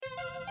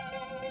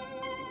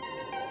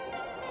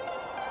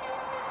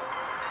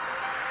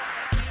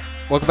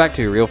Welcome back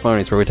to Real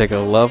Phonies, where we take a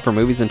love for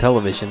movies and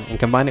television and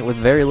combine it with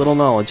very little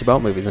knowledge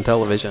about movies and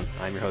television.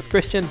 I'm your host,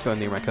 Christian. Join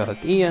me, my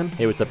co-host, Ian.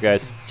 Hey, what's up,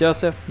 guys?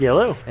 Joseph.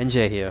 Hello. And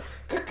Jay here.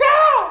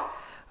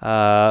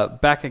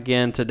 Back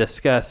again to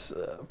discuss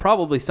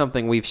probably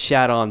something we've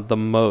shat on the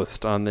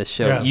most on this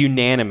show,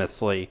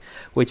 unanimously,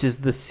 which is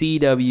the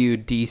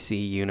CW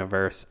DC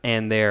universe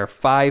and their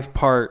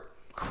 5-part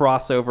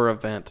crossover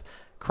event,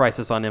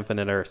 Crisis on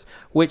Infinite Earths,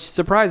 which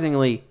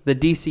surprisingly the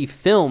DC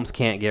films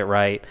can't get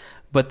right,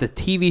 but the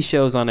TV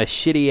shows on a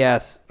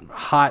shitty-ass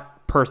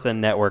hot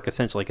person network,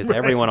 essentially, because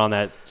everyone on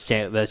that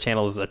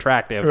channel is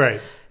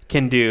attractive,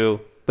 can do,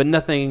 but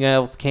nothing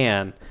else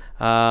can.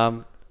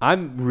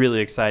 I'm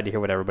really excited to hear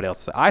what everybody else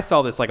says. I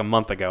saw this like a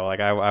month ago. Like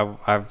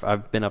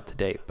I've been up to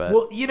date, but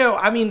well, you know,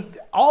 I mean,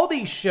 all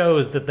these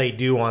shows that they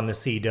do on the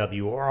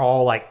CW are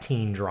all like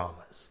teen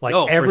dramas. Like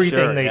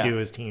everything they do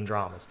is teen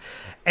dramas,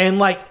 and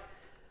like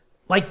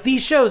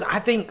these shows, I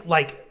think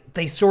like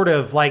they sort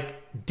of like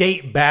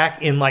date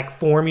back in like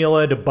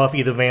formula to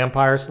Buffy the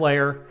Vampire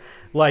Slayer.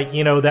 Like,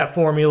 you know, that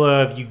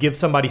formula of you give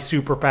somebody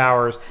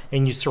superpowers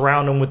and you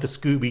surround them with the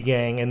Scooby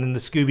Gang, and then the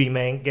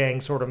Scooby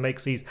Gang sort of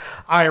makes these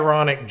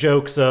ironic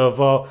jokes of,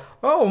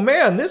 oh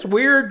man, this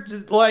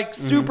weird, like,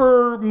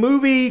 super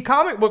movie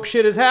comic book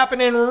shit is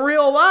happening in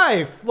real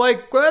life.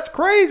 Like, well, that's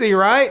crazy,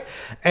 right?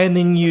 And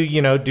then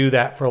you know, do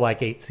that for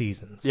like 8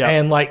 seasons. Yeah.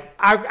 And like,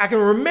 I can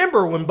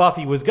remember when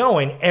Buffy was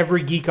going,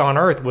 every geek on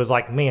Earth was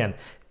like, man,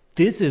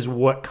 this is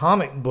what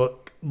comic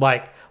book,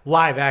 like,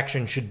 live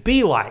action should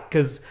be like.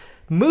 Because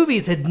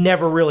movies had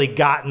never really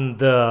gotten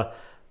the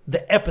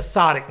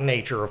episodic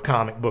nature of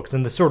comic books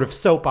and the sort of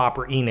soap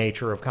opera-y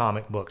nature of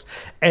comic books.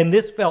 And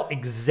this felt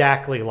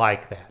exactly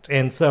like that.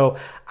 And so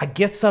I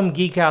guess some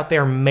geek out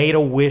there made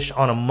a wish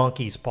on a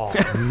monkey's paw.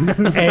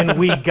 And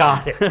we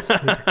got it.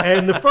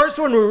 And the first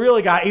one we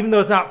really got, even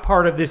though it's not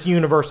part of this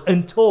universe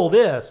until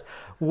this,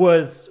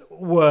 was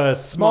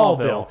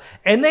Smallville.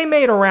 And they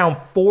made around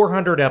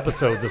 400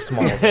 episodes of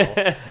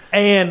Smallville.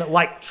 And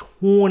like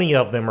 20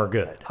 of them are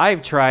good.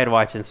 I've tried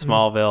watching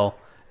Smallville,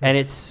 and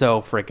it's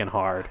so freaking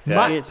hard.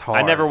 Yeah. It's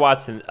hard. I never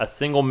watched a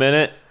single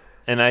minute,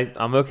 and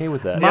I'm okay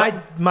with that.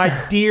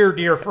 My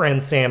dear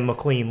friend Sam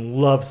McLean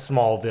loves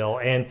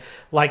Smallville, and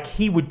like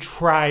he would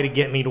try to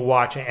get me to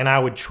watch it, and I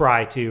would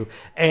try to,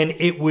 and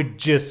it would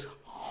just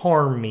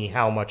harm me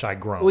how much I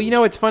groaned. Well, you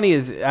know what's funny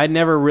is I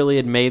never really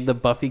had made the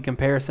Buffy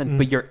comparison,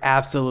 but you're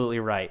absolutely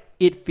right.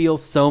 It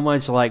feels so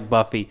much like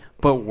Buffy,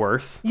 but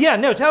worse. Yeah,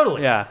 no,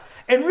 totally. Yeah.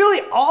 And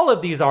really all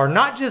of these are,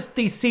 not just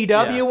the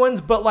CW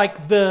ones, but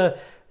like the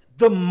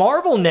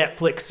Marvel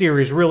Netflix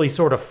series really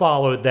sort of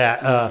followed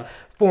that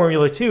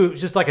formula too. It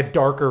was just like a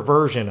darker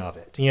version of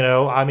it, you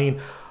know? I mean,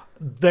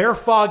 their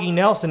Foggy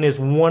Nelson is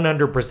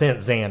 100%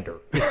 Xander.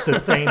 It's the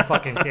same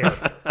fucking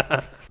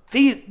character.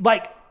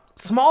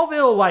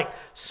 Smallville, like,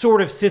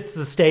 sort of sets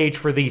the stage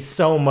for these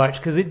so much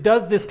because it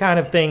does this kind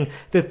of thing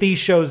that these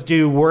shows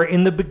do where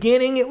in the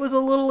beginning it was a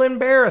little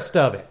embarrassed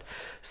of it.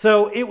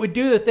 So it would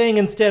do the thing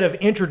instead of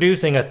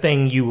introducing a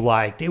thing you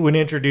liked. It would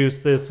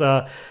introduce this,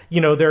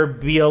 there'd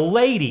be a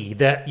lady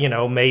that, you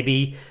know,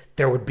 maybe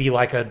there would be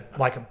like a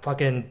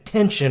fucking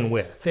tension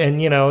with.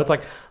 And, you know, it's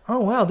like, oh,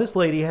 wow, this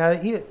lady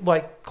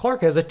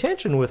Clark has a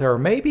tension with her.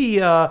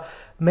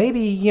 Maybe,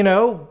 you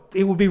know,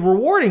 it would be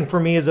rewarding for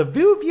me as a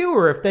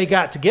viewer if they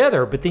got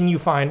together. But then you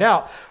find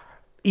out,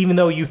 even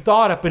though you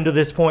thought up until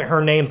this point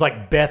her name's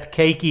like Beth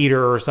Cake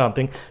Eater or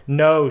something,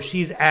 no,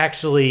 she's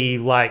actually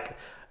like,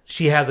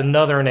 she has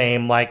another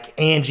name like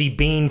Angie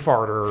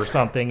Beanfarter or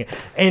something.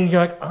 And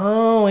you're like,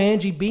 oh,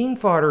 Angie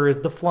Beanfarter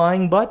is the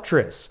Flying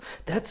Buttress.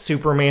 That's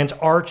Superman's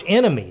arch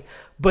enemy.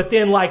 But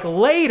then, like,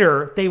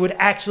 later, they would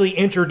actually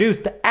introduce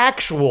the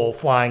actual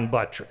Flying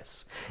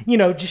Buttress. You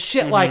know, just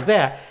shit like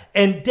that.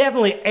 And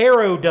definitely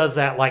Arrow does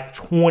that, like,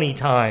 20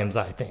 times,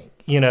 I think.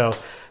 You know?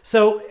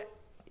 So,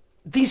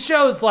 these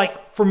shows,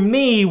 like, for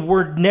me,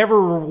 were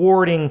never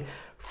rewarding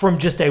from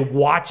just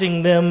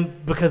watching them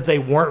because they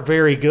weren't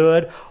very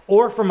good,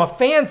 or from a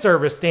fan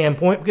service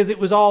standpoint because it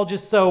was all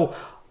just so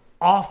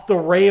off the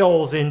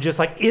rails and just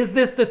like, is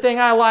this the thing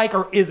I like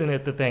or isn't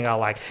it the thing I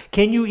like?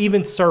 Can you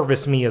even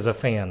service me as a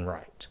fan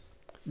right?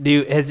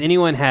 Has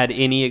anyone had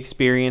any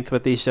experience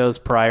with these shows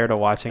prior to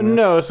watching this?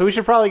 No, so we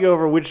should probably go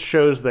over which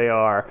shows they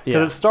are.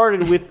 Because it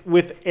started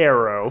with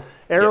Arrow.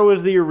 Arrow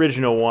is the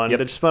original one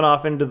that spun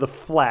off into The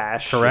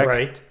Flash. Correct.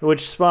 Right.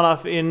 Which spun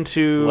off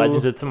into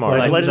Legends of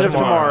Tomorrow. Legends of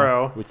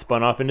Tomorrow. Which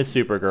spun off into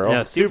Supergirl.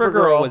 No,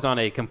 Supergirl was on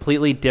a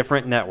completely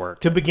different network.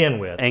 To begin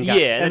with. And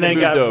then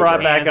got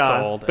brought back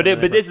on. But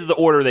this is the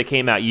order they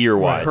came out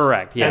year-wise.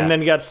 Correct, yeah. And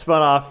then got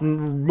spun off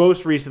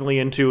most recently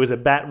into, is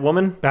it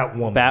Batwoman?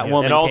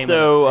 Batwoman And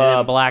also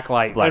and Black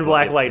Lightning. And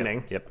Black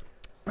Lightning. Yep.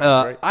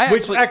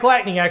 Which Black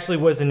Lightning actually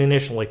wasn't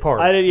initially part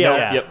of. I did,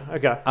 Yep.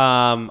 Okay.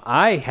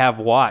 I have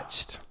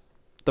watched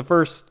the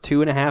first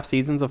 2.5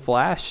 seasons of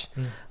Flash.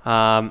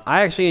 I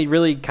actually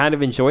really kind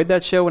of enjoyed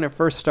that show when it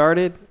first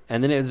started,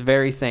 and then it was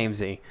very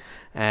samey.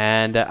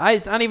 And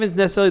it's not even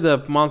necessarily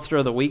the Monster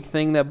of the Week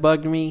thing that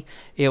bugged me.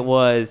 I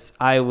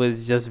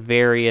was just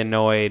very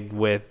annoyed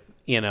with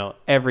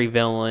every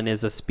villain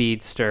is a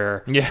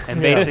speedster. Yeah.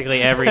 And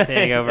basically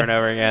everything over and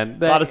over again.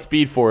 A lot of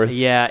Speed Force.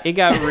 Yeah, it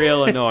got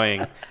real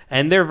annoying.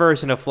 And their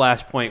version of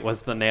Flashpoint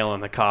was the nail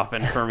in the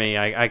coffin for me.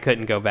 I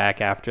couldn't go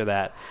back after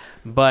that.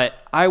 But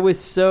I was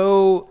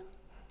so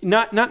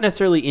not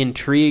necessarily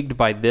intrigued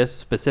by this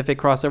specific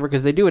crossover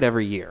because they do it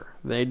every year.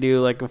 They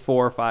do like a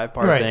 4 or 5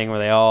 part thing where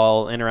they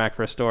all interact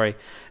for a story.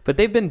 But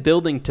they've been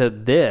building to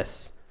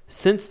this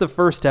since the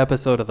first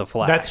episode of The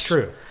Flash. That's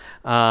true.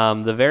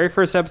 The very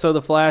first episode of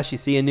The Flash, you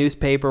see a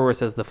newspaper where it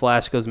says The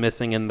Flash goes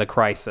missing in the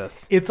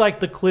crisis. It's like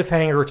the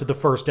cliffhanger to the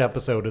first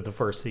episode of the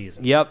first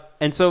season. Yep.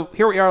 And so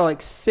here we are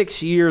like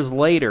 6 years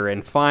later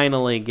and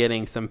finally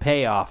getting some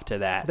payoff to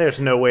that. There's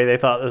no way they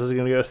thought this was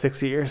going to go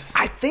 6 years.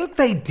 I think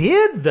they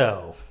did,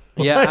 though.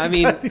 Yeah, I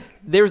mean,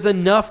 there's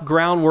enough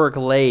groundwork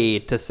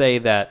laid to say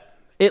that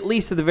at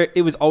least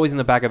it was always in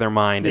the back of their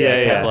mind, and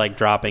they kept like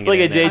dropping. It's like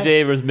a J.J.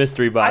 Abrams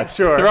mystery box.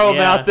 Sure. Throw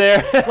them out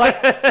there.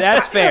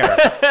 That's fair.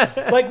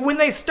 Like when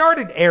they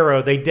started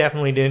Arrow, they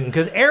definitely didn't,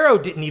 because Arrow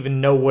didn't even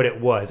know what it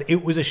was.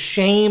 It was a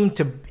shame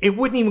to. It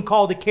wouldn't even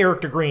call the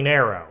character Green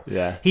Arrow.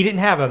 Yeah. He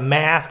didn't have a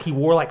mask. He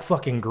wore like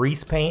fucking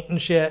grease paint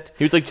and shit.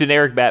 He was like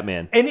generic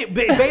Batman. And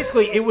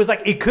basically, it was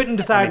like it couldn't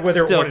decide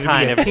whether still it wanted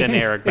kind to of be a team,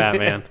 generic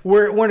Batman.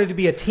 where it wanted to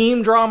be a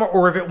team drama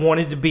or if it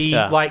wanted to be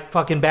like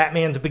fucking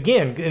Batman's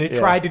Begin. And it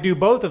tried to do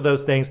both of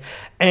those things.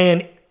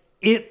 And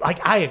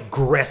I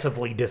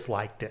aggressively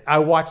disliked it. I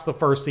watched the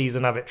first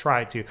season of it,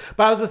 tried to.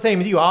 But I was the same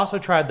as you. I also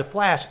tried The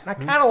Flash, and I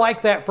kind of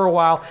liked that for a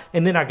while,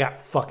 and then I got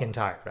fucking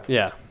tired of it.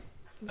 Yeah.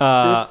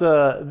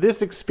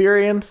 This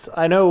experience,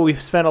 I know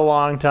we've spent a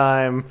long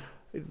time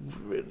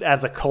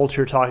as a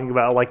culture talking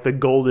about like the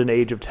golden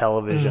age of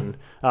television,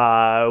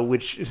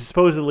 which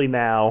supposedly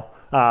now,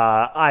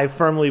 I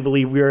firmly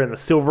believe we are in the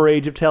silver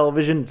age of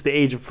television. It's the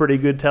age of pretty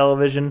good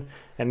television.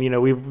 And,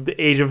 the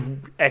age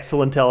of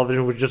excellent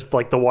television was just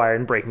like The Wire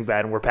and Breaking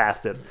Bad, and we're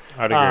past it.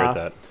 I'd agree with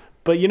that.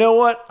 But you know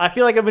what? I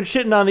feel like I've been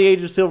shitting on the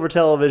age of silver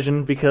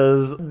television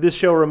because this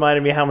show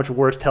reminded me how much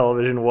worse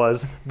television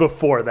was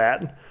before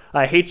that.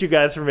 I hate you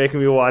guys for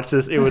making me watch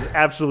this. It was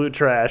absolute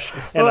trash,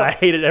 and I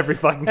hated every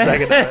fucking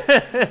second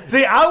of it.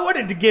 See, I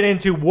wanted to get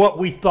into what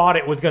we thought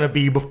it was going to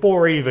be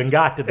before we even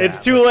got to that. It's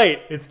too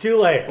late. It's too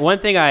late. One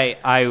thing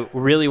I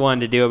really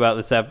wanted to do about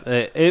this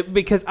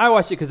because I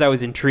watched it because I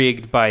was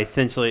intrigued by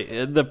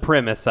essentially the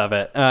premise of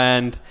it,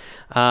 and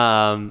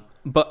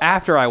but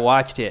after I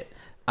watched it,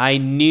 I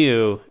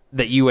knew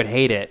that you would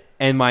hate it,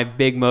 and my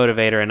big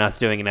motivator in us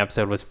doing an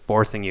episode was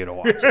forcing you to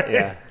watch it.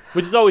 Yeah,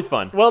 which is always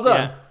fun. Well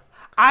done. Yeah.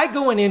 I,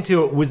 going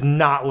into it, was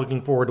not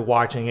looking forward to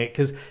watching it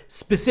because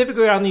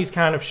specifically on these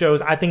kind of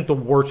shows, I think the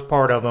worst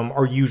part of them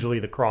are usually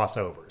the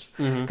crossovers.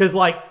 Because,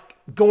 like,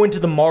 going to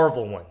the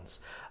Marvel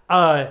ones,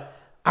 I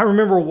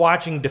remember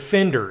watching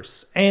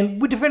Defenders, and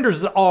Defenders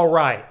is all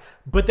right,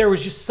 but there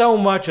was just so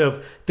much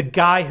of the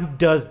guy who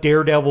does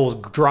Daredevil's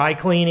dry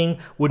cleaning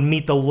would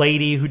meet the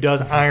lady who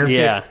does Iron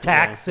Fist's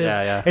taxes,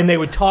 and they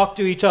would talk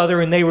to each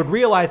other, and they would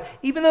realize,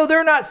 even though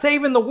they're not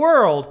saving the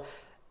world,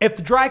 if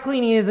the dry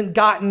cleaning isn't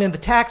gotten and the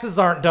taxes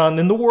aren't done,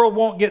 then the world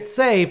won't get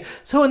saved.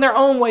 So in their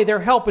own way, they're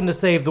helping to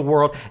save the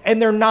world,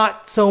 and they're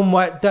not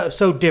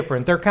so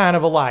different. They're kind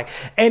of alike.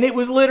 And it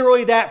was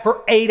literally that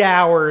for 8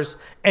 hours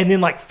and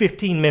then like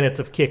 15 minutes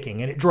of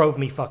kicking, and it drove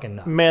me fucking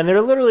nuts. Man, there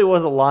literally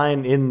was a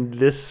line in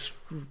this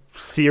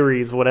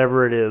series,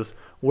 whatever it is,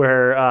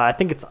 where I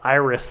think it's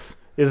Iris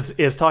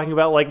is talking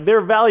about like their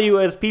value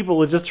as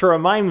people is just to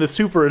remind the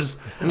supers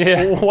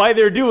why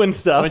they're doing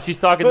stuff. When she's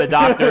talking the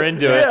doctor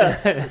into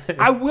it.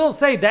 I will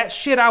say that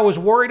shit I was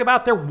worried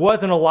about, there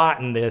wasn't a lot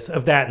in this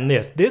of that in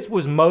this. This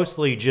was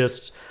mostly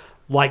just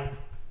like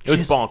it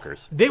was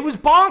bonkers. It was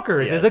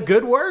bonkers is a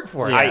good word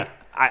for it. Yeah.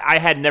 I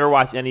had never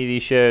watched any of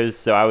these shows,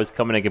 so I was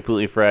coming in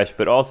completely fresh,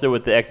 but also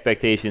with the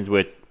expectations,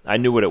 which I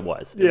knew what it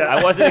was. Yeah.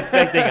 I wasn't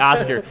expecting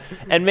Oscar.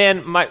 And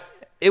man,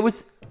 it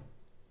was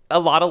a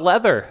lot of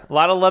leather. A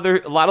lot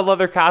of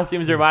leather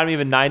costumes. It reminded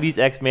me of a 90s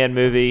X-Men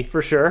movie.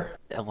 For sure.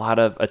 A lot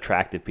of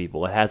attractive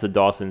people. It has a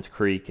Dawson's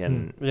Creek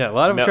and a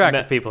lot of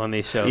attractive people in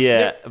these shows.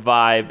 Yeah,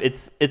 vibe.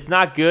 It's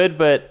not good,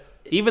 but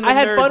even the I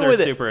had nerds fun are with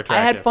super it.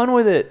 attractive. I had fun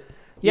with it.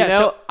 Yeah,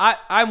 so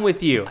I'm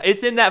with you.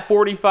 It's in that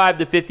 45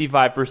 to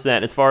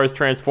 55% as far as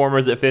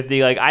Transformers at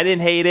 50. Like, I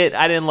didn't hate it.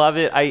 I didn't love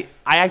it. I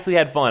actually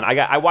had fun.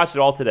 I watched it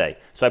all today.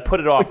 So I put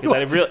it off because I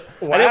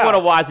didn't want to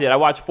watch it. I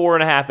watched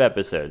 4.5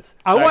 episodes.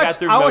 I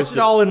watched it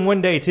all in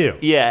one day too.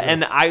 Yeah,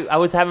 and I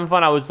was having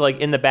fun. I was like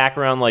in the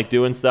background like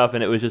doing stuff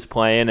and it was just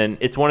playing, and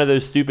it's one of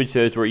those stupid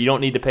shows where you don't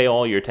need to pay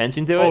all your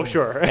attention to it. Oh,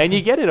 sure. And you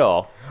get it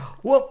all.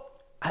 Well,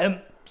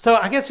 so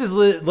I guess just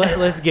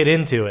let's get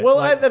into it. Well,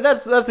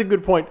 that's a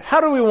good point. How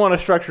do we want to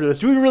structure this?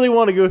 Do we really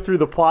want to go through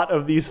the plot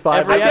of these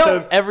 5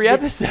 episodes? Every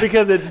episode.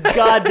 Because it's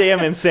goddamn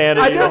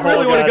insanity. I don't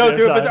really want to go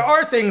through it, but there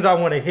are things I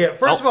want to hit.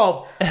 First of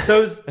all,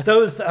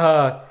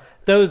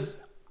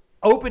 those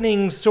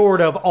opening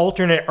sort of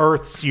alternate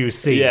Earths you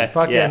see.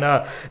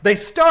 They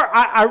start.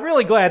 I'm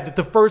really glad that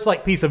the first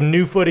like piece of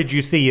new footage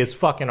you see is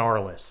fucking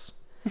Arliss.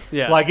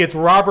 Yeah. Like it's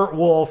Robert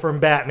Wuhl from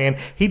Batman.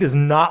 He does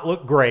not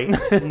look great.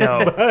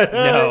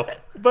 No.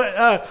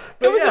 But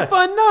it was a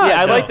fun night.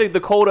 Yeah, I like the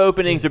cold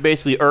openings are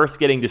basically Earths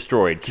getting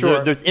destroyed.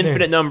 Sure. There's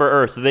infinite number of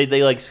Earths. So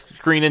they like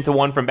screen into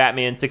one from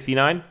Batman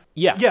 69.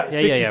 Yeah,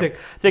 66.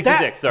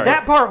 66, sorry.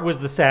 That part was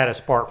the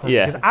saddest part for me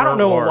Yeah. because I don't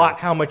know Wars. a lot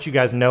how much you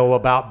guys know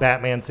about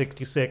Batman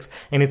 66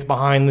 and its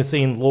behind the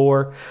scenes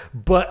lore,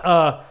 but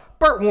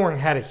Burt Warren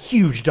had a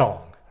huge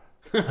dong.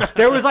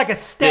 There was like a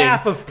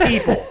staff of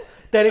people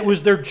that it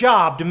was their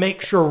job to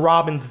make sure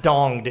Robin's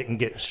dong didn't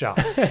get shot.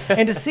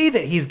 And to see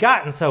that he's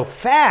gotten so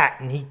fat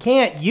and he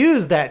can't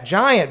use that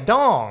giant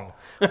dong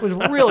was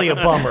really a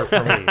bummer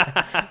for me.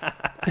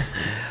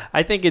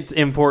 I think it's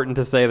important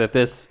to say that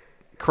this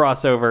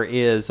crossover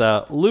is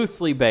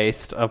loosely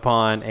based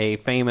upon a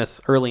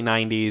famous early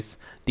 90s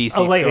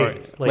DC late story,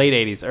 80s. late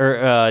 80s or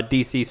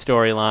DC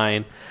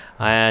storyline,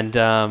 and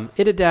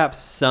it adapts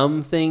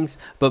some things,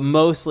 but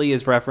mostly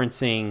is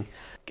referencing.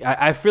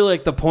 I feel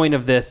like the point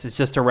of this is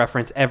just to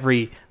reference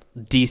every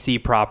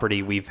DC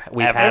property we've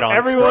had on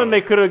everyone screen. they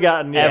could have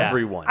gotten. Yeah.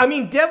 Everyone. I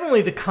mean,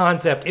 definitely the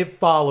concept, it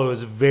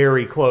follows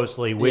very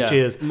closely, which Yeah.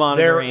 is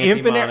Monitor, there are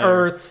infinite anti-monitor.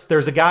 Earths.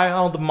 There's a guy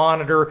called the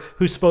Monitor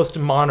who's supposed to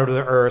monitor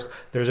the Earths.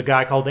 There's a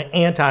guy called the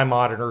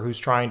Anti-Monitor who's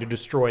trying to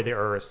destroy the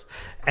Earths.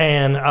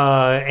 And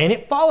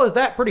it follows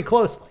that pretty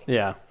closely.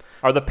 Yeah.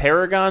 Are the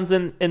Paragons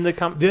in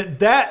the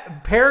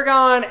That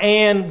Paragon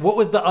and what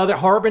was the other,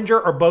 Harbinger,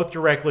 are both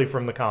directly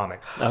from the comic.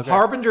 Okay.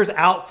 Harbinger's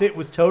outfit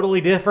was totally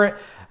different.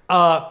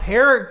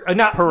 Pariah.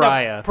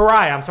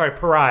 I'm sorry,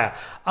 Pariah.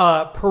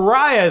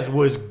 Pariah's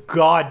was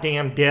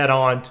goddamn dead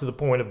on to the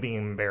point of being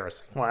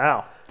embarrassing.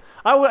 Wow.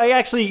 I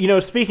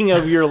actually, speaking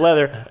of your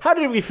leather, how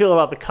did we feel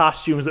about the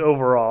costumes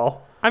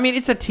overall? I mean,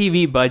 it's a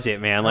TV budget,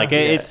 man. Like,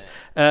 it's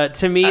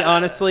to me,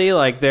 honestly,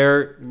 like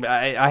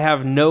I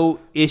have no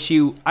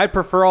issue. I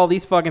prefer all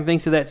these fucking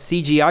things to that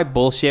CGI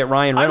bullshit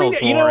Ryan Reynolds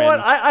you know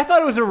what? I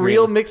thought it was a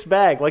real mixed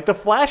bag. Like, the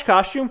Flash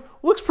costume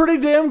looks pretty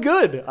damn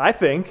good, I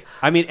think.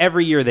 I mean,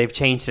 every year they've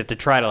changed it to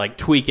try to like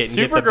tweak it and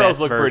get the best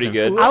Supergirls look version. pretty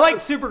good. I like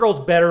Supergirl's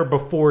better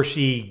before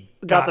she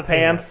Got the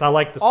pants. I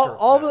like the skirt.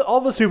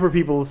 All the super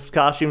people's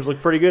costumes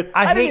look pretty good.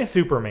 I hate didn't-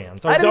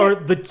 Superman's. I Or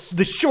didn't-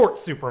 the short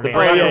Superman.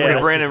 Brandon, not the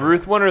real Brandon Superman.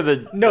 Ruth one or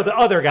the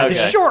other guy, the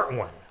Okay. short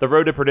one.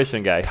 Road to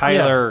Perdition guy?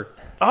 Tyler.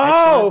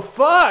 Oh,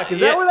 fuck. Is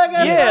that where that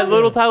guy Yeah, from?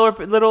 little Tyler,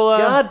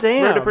 God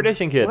damn. Road to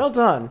Perdition kid. Well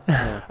done.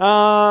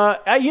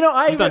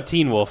 He's on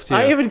Teen Wolf too.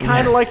 I even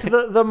kind of liked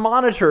the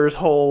Monitor's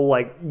whole,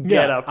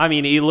 get up. I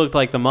mean, he looked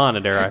like the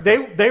Monitor.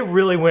 They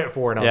really went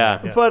for it on Yeah.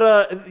 that.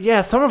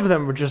 But, some of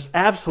them were just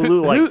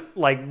absolute,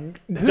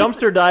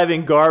 dumpster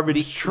diving garbage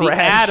The trash.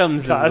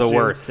 Adams is the costumes.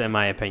 worst, in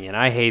my opinion.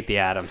 I hate the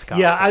Adams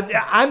costume.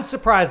 Yeah, I'm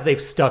surprised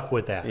they've stuck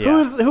with that.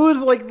 Yeah. Who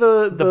is like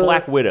the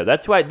Black Widow.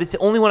 That's why. That's the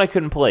only one I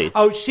couldn't place.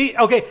 Oh,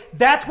 okay.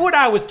 That's what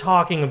I was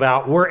talking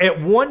about. Where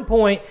at one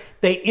point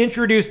they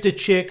introduced a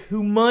chick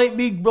who might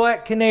be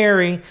Black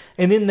Canary,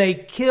 and then they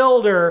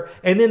killed her,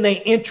 and then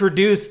they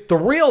introduced the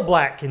real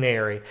Black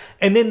Canary,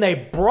 and then they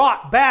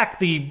brought back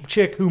the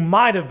chick who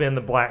might have been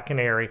the Black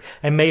Canary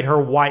and made her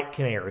White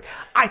Canary.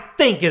 I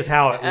think is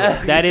how it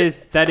works.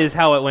 that is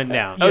how it went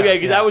down. Okay,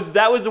 because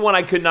that was the one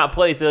I could not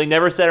place. They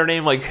never said her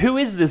name. Like, who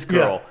is this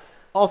girl? Yeah.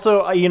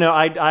 Also,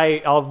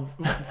 I'll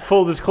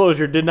full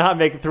disclosure, did not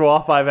make it through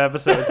all 5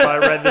 episodes, but I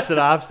read the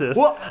synopsis.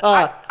 Well,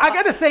 I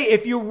got to say,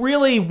 if you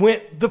really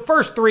went, the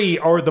first 3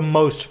 are the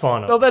most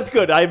fun. No, that's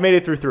good. I made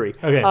it through 3.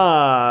 Okay.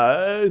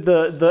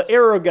 The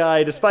Arrow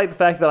guy, despite the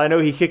fact that I know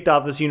he kicked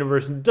off this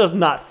universe, does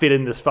not fit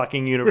in this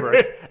fucking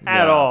universe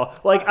at all.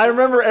 Like, I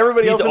remember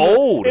everybody He's else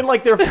old. in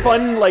their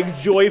fun,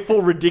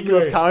 joyful,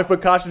 ridiculous comic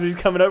book costumes.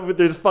 He's coming up with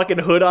his fucking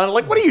hood on.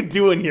 Like, what are you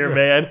doing here,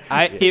 man?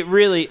 That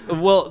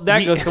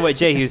goes to what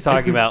Jay was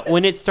talking about.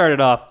 When it started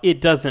off,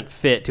 it doesn't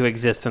fit to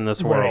exist in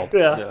this world.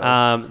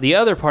 Yeah. The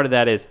other part of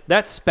that is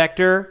that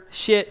Spectre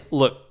shit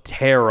looked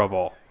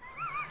terrible.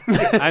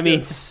 I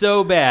mean,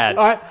 so bad.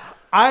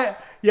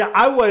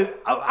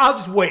 I'll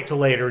just wait till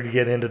later to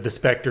get into the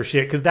Spectre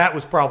shit, because that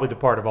was probably the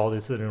part of all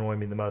this that annoyed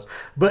me the most.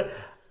 But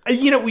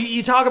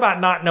you talk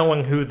about not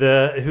knowing who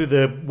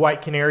the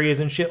White Canary is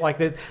and shit like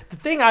that. The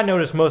thing I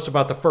noticed most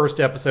about the first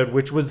episode,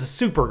 which was the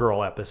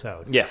Supergirl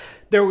episode,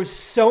 there was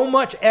so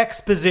much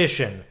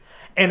exposition,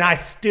 and I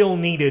still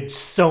needed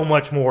so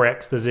much more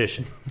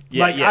exposition.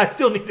 I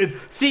still needed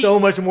so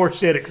much more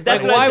shit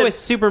explained. Like, why was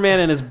Superman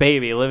and his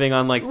baby living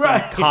on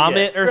some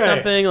comet or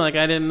something? Like,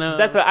 I didn't know.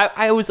 That's why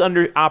I was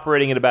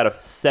operating at about a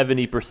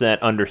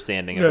 70%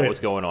 understanding of what was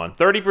going on.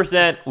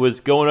 30%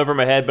 was going over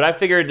my head, but I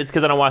figured it's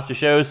because I don't watch the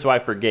shows, so I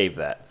forgave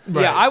that.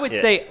 Yeah, I would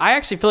say I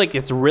actually feel like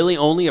it's really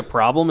only a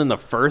problem in the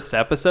first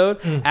episode.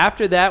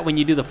 After that, when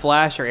you do the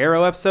Flash or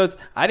Arrow episodes,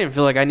 I didn't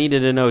feel like I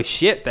needed to know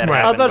shit that I was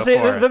happened about to say,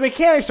 before. the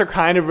mechanics are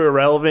kind of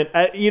irrelevant.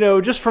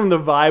 Just from the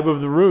vibe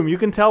of the room, you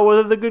can tell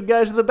whether the good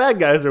guys or the bad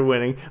guys are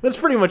winning. That's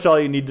pretty much all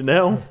you need to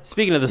know.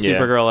 Speaking of the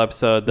Supergirl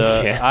episode,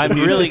 I'm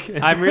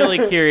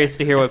really curious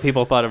to hear what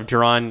people thought of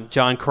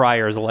John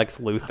Cryer's Lex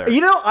Luthor.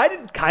 I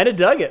kind of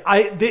dug it.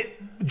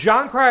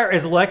 John Cryer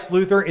as Lex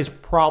Luthor is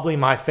probably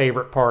my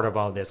favorite part of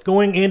all this.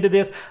 Going into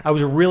this, I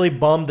was really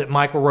bummed that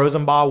Michael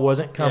Rosenbaum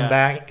wasn't coming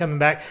back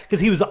because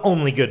he was the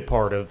only good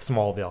part of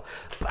Smallville.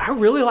 But I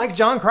really like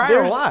John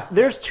Cryer a lot.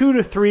 There's 2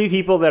 to 3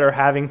 people that are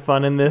having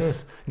fun in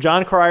this.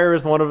 John Cryer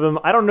is one of them.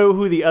 I don't know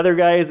who the other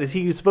guy is. Is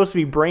he supposed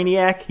to be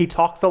Brainiac? He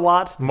talks a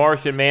lot.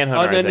 Martian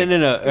Manhunter. Oh, no. In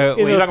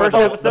the first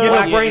episode,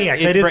 Brainiac.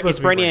 It's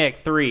Brainiac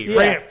 3. Yeah.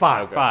 Brainiac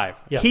 5. Okay.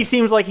 5. Yeah. He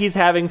seems like he's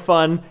having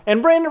fun,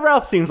 and Brandon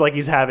Routh seems like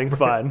he's having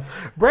fun.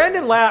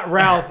 Brandon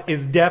Routh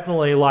is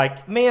definitely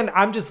like, man,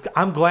 I'm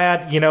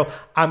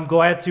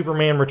glad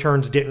Superman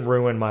Returns didn't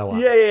ruin my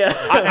life. Yeah.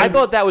 I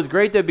thought that was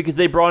great, though, because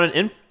they brought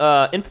in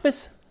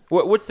Infamous.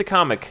 What's the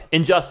comic?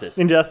 Injustice.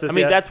 I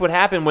mean, that's what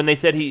happened when they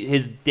said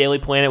his Daily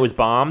Planet was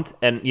bombed,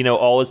 and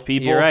all his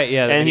people. You're right.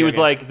 Yeah. And he was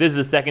like, "This is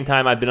the second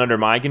time I've been under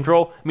mind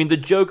control." I mean, the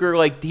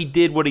Joker, he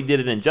did what he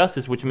did in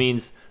Injustice, which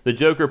means the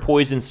Joker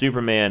poisons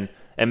Superman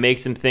and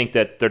makes him think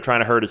that they're trying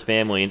to hurt his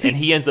family, and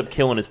he ends up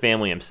killing his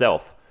family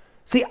himself.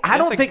 See, I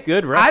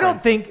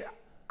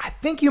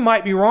think you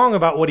might be wrong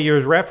about what he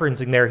was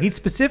referencing there. He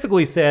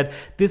specifically said,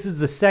 this is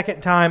the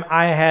second time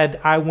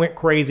I went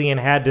crazy and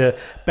had to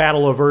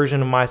battle a version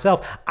of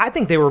myself. I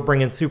think they were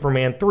bringing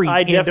Superman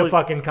 3 into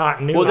fucking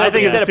continuity. Well,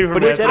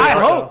 I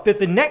hope that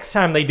the next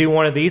time they do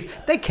one of these,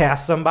 they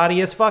cast somebody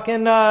as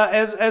fucking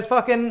as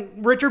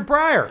fucking Richard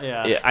Pryor.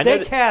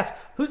 Yeah.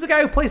 Who's the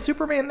guy who plays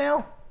Superman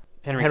now?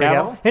 Henry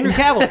Cavill. Henry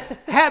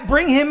Cavill.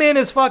 Bring him in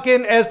as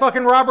fucking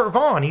Robert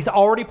Vaughn. He's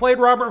already played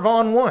Robert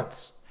Vaughn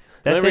once.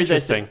 That's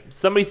interesting.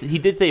 He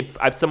did say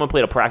someone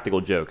played a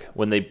practical joke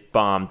when they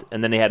bombed,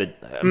 and then they had a.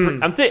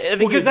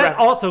 Because that's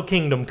also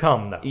Kingdom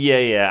Come, though.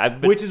 Yeah.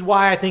 Which is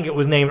why I think it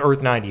was named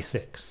Earth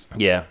 96.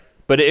 Yeah,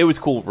 but it was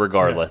cool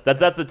regardless. Yeah.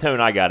 That's the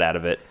tone I got out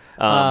of it.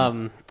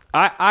 Brandon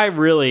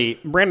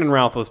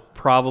Routh was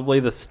probably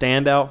the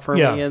standout for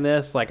me in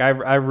this. Like,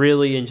 I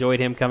really enjoyed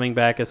him coming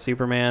back as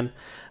Superman.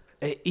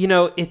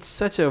 It's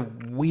such a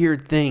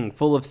weird thing,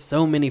 full of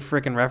so many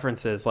freaking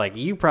references. Like,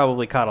 you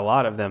probably caught a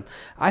lot of them.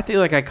 I feel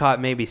like I caught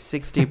maybe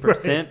 60%.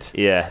 Right.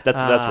 Yeah, that's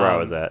where I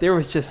was at.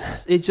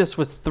 It just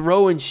was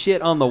throwing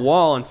shit on the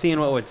wall and seeing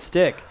what would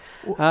stick,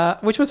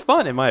 which was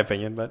fun in my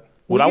opinion. But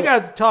when you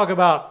guys talk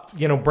about,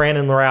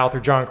 Brandon Routh or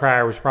John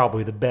Cryer was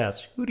probably the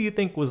best, who do you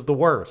think was the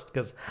worst?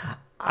 Because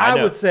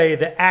I would say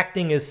that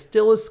acting is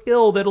still a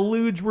skill that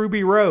eludes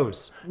Ruby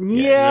Rose.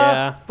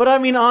 Yeah. But I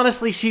mean,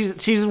 honestly,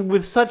 she's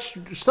with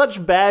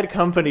such bad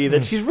company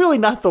that she's really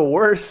not the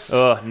worst.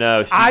 Oh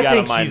no, I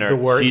think she's the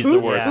worst. She's the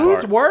worst.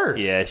 Who's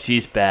worse? Yeah,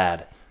 she's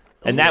bad.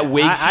 And that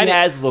wig she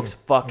has looks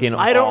fucking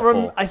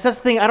awful. That's the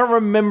thing. I don't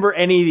remember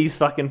any of these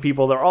fucking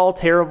people. They're all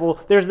terrible.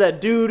 There's that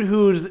dude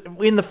who's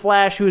in the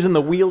Flash, who's in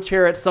the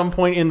wheelchair at some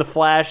point in the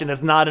Flash, and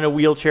is not in a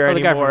wheelchair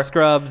anymore. The guy from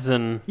Scrubs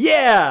and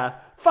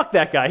fuck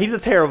that guy. He's a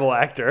terrible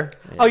actor.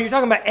 Yeah. Oh, you're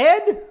talking about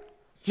Ed?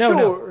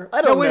 No.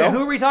 I don't know.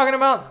 Who are we talking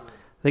about?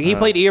 Like, he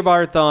played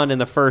Eobard Thawne in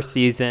the first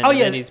season. Oh,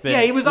 yeah. And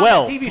then he was on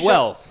that TV show.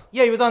 Wells.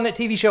 Yeah, he was on that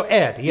TV show,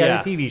 Ed. He had a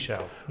TV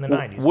show in the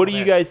 90s. What do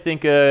you guys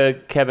think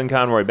of Kevin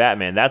Conroy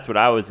Batman? That's what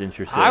I was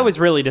interested in. I was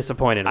really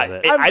disappointed with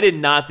it. I did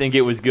not think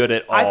it was good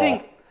at all. I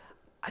think,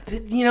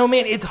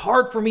 man, it's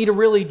hard for me to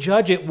really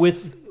judge it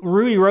with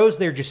Ruby Rose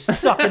there just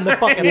sucking the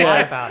fucking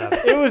life out of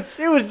it. It was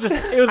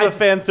a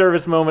fan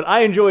service moment. I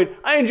enjoyed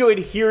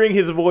hearing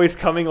his voice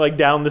coming like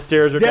down the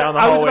stairs or down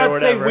the hallway. I was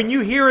about to say, when you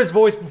hear his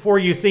voice before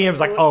you see him,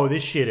 it's like, oh,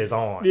 this shit is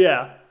on.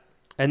 Yeah.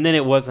 And then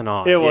it wasn't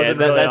on. It wasn't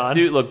really that on.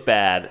 suit looked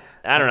bad.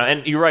 I don't know.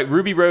 And you're right,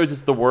 Ruby Rose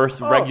is the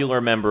worst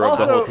regular member of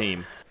the whole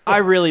team. I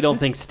really don't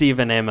think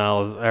Stephen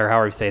Amell, or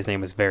however you say his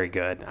name, is very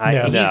good. He's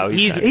my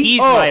least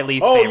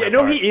favorite. Oh, yeah,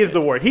 no, he is the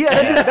worst.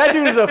 That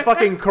dude is a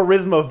fucking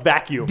charisma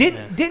vacuum.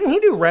 Didn't he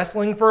do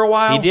wrestling for a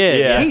while? He did.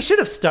 Yeah. He should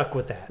have stuck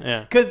with that.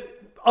 Yeah. Because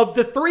of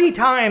the 3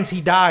 times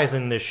he dies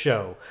in this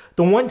show,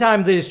 the one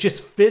time that it's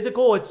just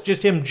physical, it's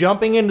just him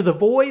jumping into the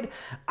void,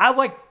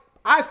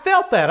 I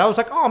felt that. I was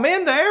like, oh,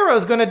 man, the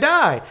Arrow's going to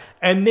die.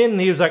 And then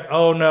he was like,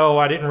 oh, no,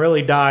 I didn't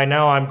really die.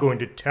 Now I'm going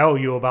to tell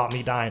you about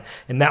me dying.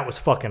 And that was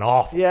fucking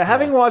awful. Yeah,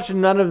 having watched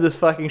none of this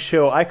fucking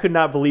show, I could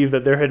not believe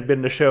that there had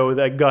been a show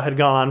that had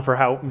gone on for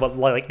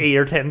like 8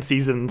 or 10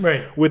 seasons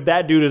with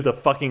that dude as the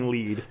fucking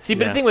lead. See,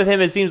 but the thing with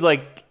him, it seems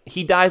like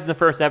he dies in the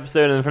first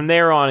episode, and then from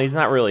there on, he's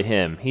not really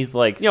him. He's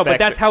like Spectre. But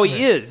that's how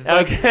he is.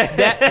 Okay.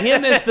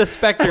 Him as the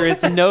Spectre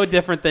is no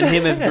different than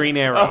him as Green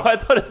Arrow. Oh, I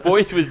thought his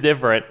voice was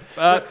different.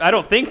 I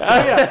don't think so.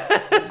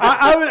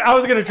 I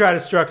was going to try to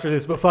structure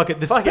this, but fuck it.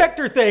 The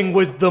Spectre thing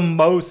was the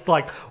most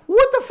like,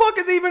 what the fuck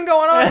is even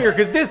going on here?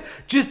 Because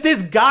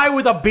this guy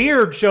with a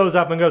beard shows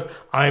up and goes,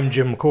 I'm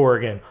Jim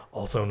Corrigan,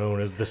 also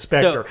known as the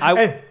Spectre.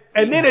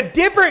 And then a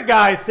different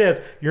guy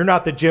says, you're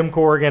not the Jim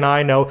Corrigan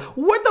I know.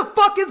 What the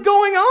fuck is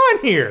going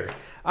on here?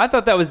 I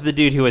thought that was the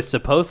dude who was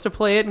supposed to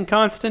play it in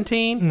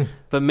Constantine,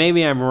 but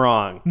maybe I'm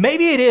wrong.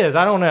 Maybe it is.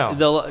 I don't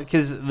know.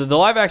 Because the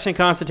live-action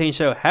Constantine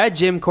show had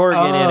Jim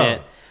Corrigan in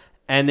it,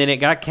 and then it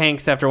got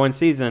canks after one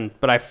season,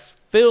 but I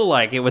feel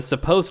like it was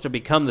supposed to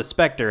become the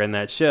Spectre in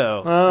that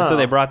show, and so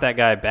they brought that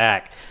guy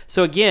back.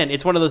 So again,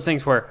 it's one of those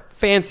things where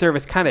fan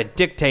service kind of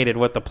dictated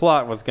what the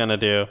plot was going to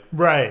do.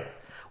 Right.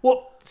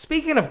 Well,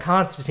 speaking of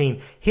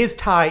Constantine, his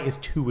tie is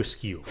too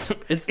askew.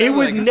 It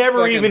was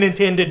never even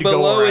intended to go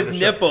below around his the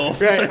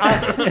nipples. Right.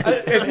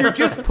 If you're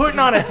just putting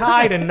on a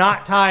tie to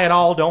not tie at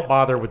all, don't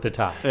bother with the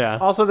tie. Yeah.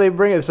 Also, they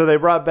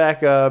brought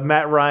back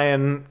Matt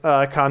Ryan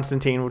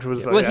Constantine, which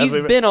was Well, he's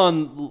been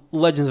on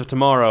Legends of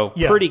Tomorrow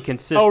pretty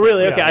consistently. Oh,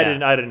 really? Okay,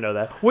 Yeah. I didn't know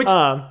that. Which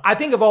I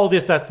think of all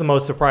this, that's the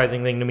most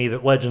surprising thing to me,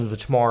 that Legends of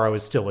Tomorrow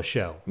is still a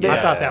show. Yeah.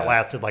 I thought that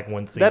lasted like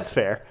one season. That's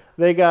fair.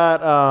 They got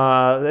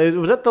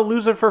was that the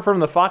Lucifer from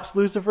the Fox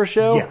Lucifer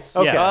show? Yes.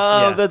 Okay. Yes.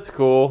 Oh, Yeah. that's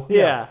cool.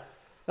 Yeah.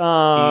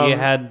 He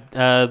had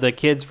the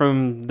kids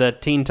from the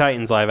Teen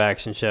Titans live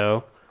action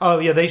show. Oh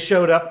yeah, they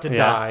showed up to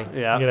die.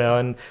 yeah. You know,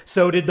 and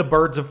so did the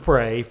Birds of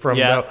Prey from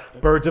Yeah. the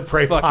Birds of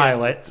Prey Fucking-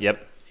 pilot.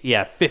 Yep.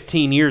 Yeah,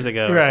 15 years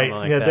ago or Right. something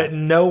like yeah,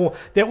 that.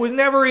 that was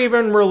never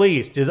even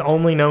released, is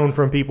only known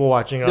from people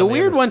watching on The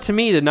weird internet. one to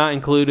me to not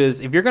include is,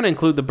 if you're going to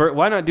include the bird,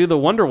 why not do the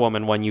Wonder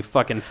Woman one you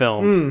fucking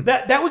filmed?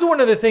 That was one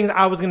of the things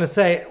I was going to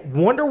say.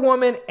 Wonder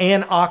Woman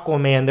and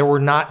Aquaman,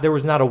 there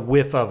was not a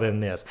whiff of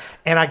in this,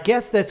 and I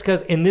guess that's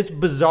because in this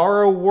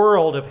bizarro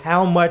world of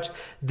how much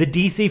the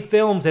DC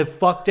films have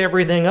fucked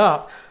everything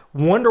up,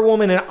 Wonder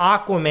Woman and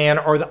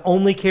Aquaman are the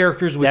only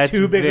characters with That's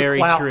too big a very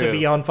clout true. to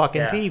be on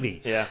fucking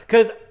TV. Yeah.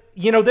 Because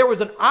there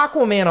was an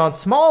Aquaman on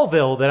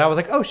Smallville that I was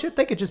like, oh shit,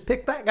 they could just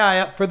pick that guy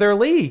up for their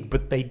league,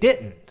 but they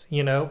didn't.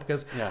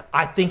 Because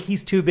I think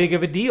he's too big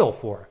of a deal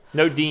for.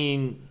 No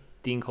Dean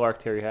Clark,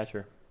 Terry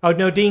Hatcher. Oh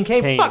no, Dean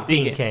Cain. Cain. Fuck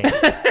Dean Dean Cain.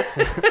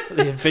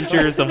 The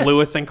Adventures of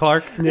Lewis and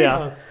Clark.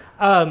 Yeah.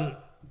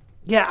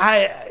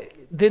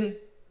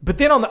 But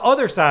then on the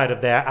other side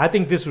of that, I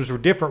think this was for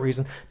a different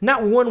reason.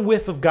 Not one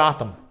whiff of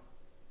Gotham.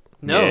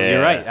 No, Yeah,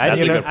 you're right. that's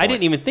a good I point.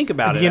 didn't even think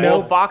about it.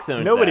 Well, Fox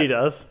owns Nobody that.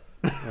 does.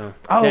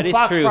 Oh, That is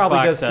Fox true. probably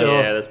Fox does does. still.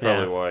 Yeah, that's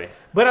probably why.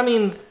 But I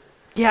mean,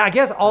 I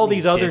guess all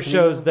these other Disney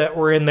shows that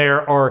were in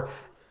there are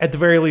at the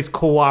very least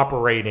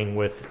cooperating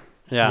with.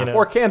 Yeah.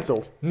 Or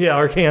canceled.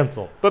 Or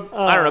canceled. But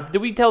I don't know.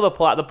 Did we tell the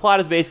plot? The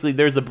plot is basically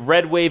there's a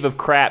red wave of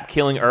crap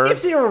killing Earth,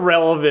 It's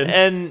irrelevant.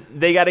 and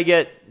they got to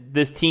get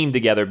this team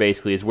together.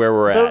 Basically, is where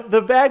we're at. The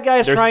bad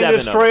guys There's trying to 7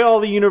 of destroy them. all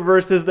the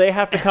universes. They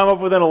have to come up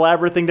with an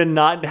elaborate thing to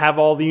not have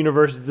all the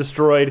universes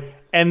destroyed.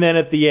 And then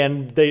at the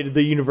end,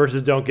 the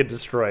universes don't get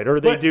destroyed. Or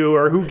they do,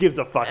 or who gives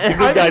a fuck? The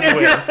good guys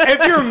win.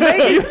 If you're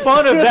making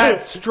fun of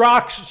that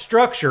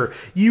structure,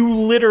 you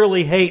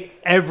literally hate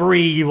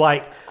every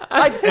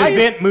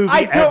event movie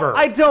ever.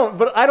 I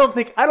don't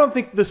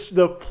think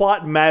the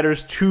plot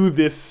matters to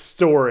this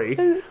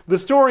story. The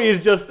story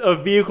is just a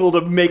vehicle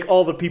to make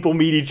all the people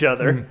meet each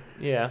other.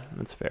 Yeah,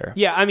 that's fair.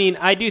 Yeah, I mean,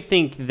 I do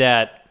think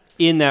that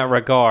in that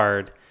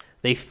regard,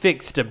 they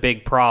fixed a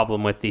big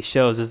problem with these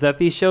shows, is that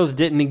these shows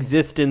didn't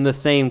exist in the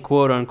same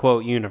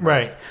quote-unquote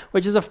universe, Right.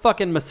 which is a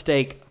fucking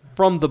mistake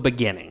from the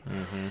beginning.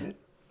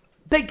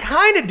 They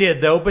kind of did,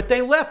 though, but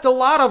they left a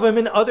lot of them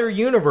in other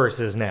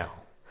universes now.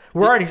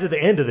 We're already to the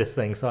end of this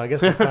thing, so I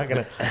guess that's not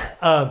going to...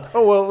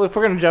 Oh, well, if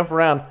we're going to jump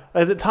around,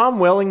 is it Tom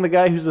Welling, the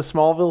guy who's the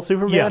Smallville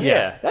Superman?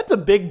 Yeah. That's a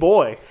big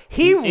boy.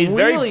 He's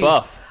very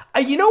buff.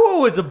 You know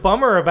what was a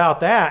bummer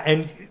about that?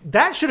 And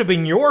that should have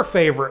been your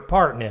favorite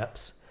part,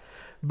 Nips.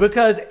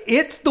 Because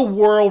it's the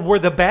world where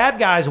the bad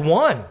guys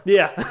won.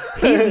 Yeah.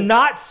 He's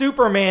not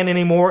Superman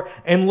anymore,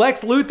 and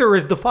Lex Luthor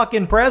is the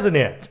fucking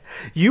president.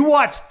 You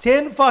watch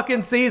 10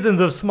 fucking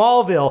seasons of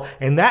Smallville,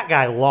 and that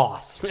guy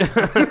lost.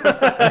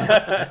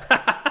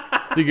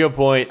 That's a good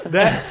point.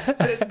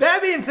 That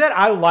being said,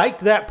 I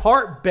liked that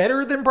part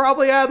better than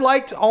probably I'd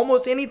liked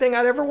almost anything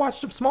I'd ever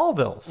watched of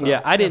Smallville. So.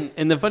 Yeah, I didn't,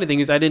 and the funny thing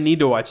is, I didn't need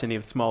to watch any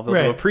of Smallville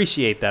Right. to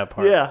appreciate that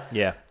part. Yeah.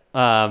 Yeah.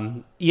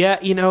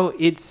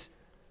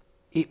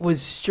 It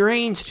was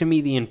strange to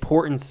me, the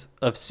importance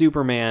of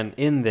Superman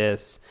in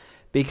this,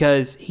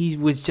 because he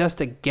was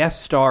just a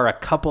guest star a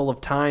couple of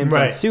times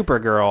on Right.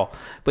 Supergirl,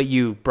 but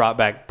you brought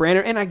back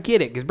Brandon, and I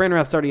get it, because Brandon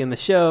Routh's already in the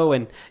show,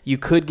 and you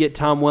could get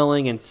Tom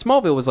Welling, and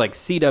Smallville was like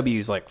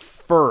CW's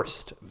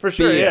first For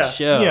sure, big yeah.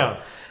 show. Yeah.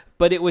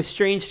 But it was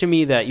strange to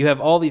me that you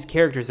have all these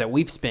characters that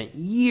we've spent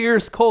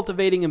years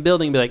cultivating and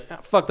building, and be like, "Ah,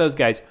 fuck those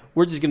guys.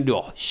 We're just going to do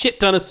a shit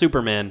ton of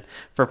Superman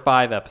for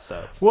 5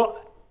 episodes. Well,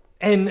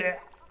 and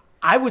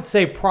I would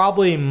say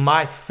probably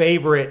my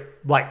favorite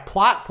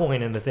plot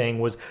point in the thing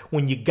was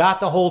when you got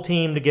the whole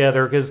team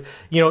together, because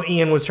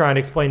Ian was trying to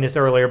explain this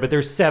earlier, but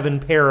there's 7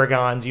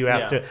 paragons you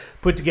have to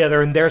put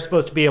together, and they're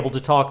supposed to be able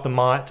to top the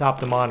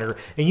monitor,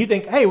 and you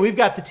think, hey, we've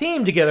got the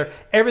team together,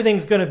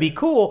 everything's going to be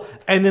cool,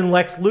 and then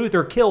Lex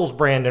Luthor kills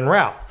Brandon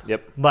Routh.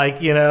 Yep.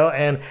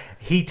 And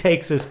he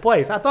takes his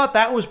place. I thought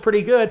that was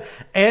pretty good,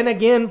 and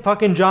again,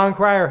 fucking John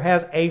Cryer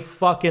has a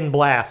fucking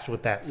blast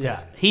with that scene.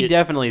 He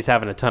definitely is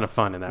having a ton of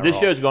fun in that This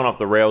role. show's going off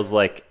the rails.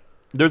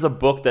 There's a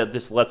book that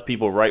just lets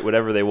people write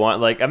whatever they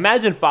want.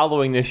 Imagine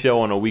following this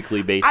show on a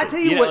weekly basis. I tell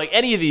you what-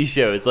 any of these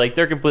shows,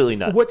 they're completely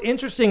nuts. What's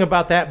interesting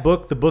about that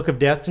book, The Book of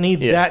Destiny,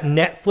 Yeah. that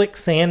Netflix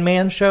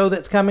Sandman show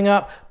that's coming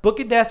up, Book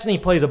of Destiny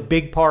plays a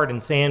big part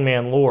in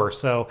Sandman lore.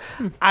 So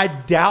I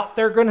doubt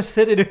they're going to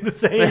sit it in the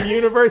same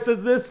universe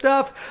as this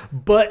stuff,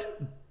 but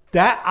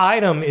that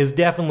item is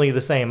definitely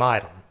the same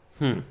item.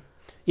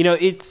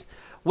 It's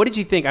What did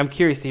you think? I'm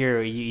curious to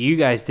hear. You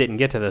guys didn't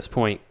get to this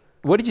point.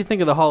 What did you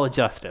think of the Hall of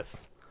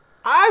Justice?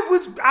 I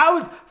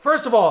was.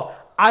 First of all,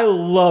 I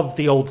love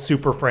the old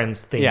Super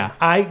Friends theme. Yeah.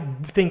 I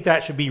think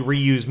that should be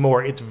reused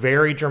more. It's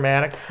very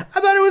dramatic. I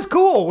thought it was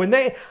cool when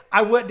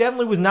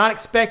definitely was not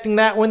expecting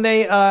that when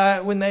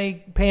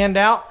they panned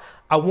out.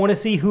 I want to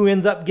see who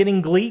ends up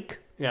getting Gleek.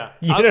 Yeah.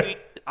 You know?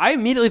 I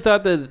immediately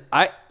thought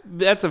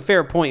that's a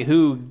fair point.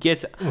 Who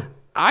gets?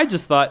 I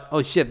just thought,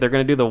 oh shit, they're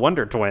going to do the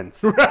Wonder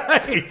Twins,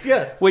 Right?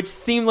 Yeah. which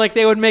seemed like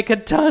they would make a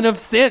ton of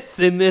sense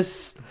in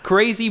this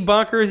crazy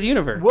bonkers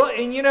universe. Well,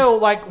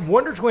 and like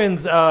Wonder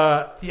Twins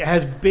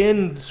has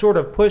been sort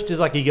of pushed as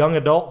like a young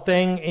adult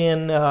thing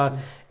in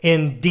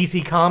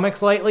DC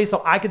Comics lately,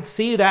 so I could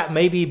see that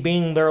maybe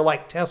being their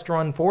like test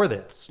run for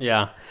this.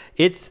 Yeah,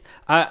 it's.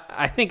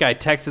 I think I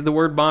texted the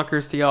word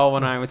bonkers to y'all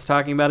when I was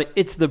talking about it.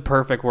 It's the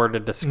perfect word to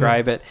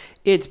describe it.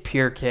 It's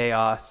pure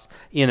chaos.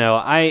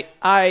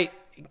 I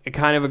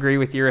kind of agree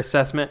with your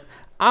assessment.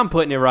 I'm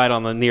putting it right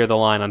on near the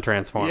line on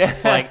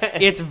Transformers. Yeah. Like,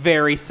 it's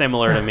very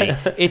similar to me.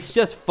 It's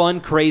just fun,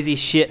 crazy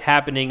shit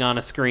happening on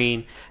a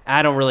screen.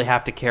 I don't really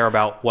have to care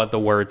about what the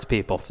words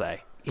people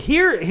say.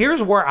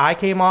 Here's where I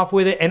came off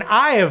with it, and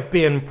I have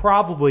been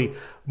probably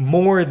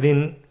more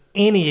than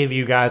any of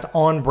you guys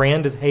on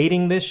brand as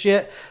hating this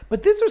shit,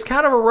 but this was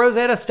kind of a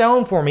Rosetta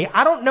Stone for me.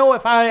 I don't know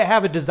if I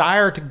have a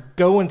desire to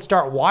go and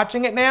start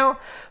watching it now,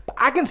 but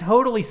I can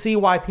totally see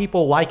why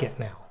people like it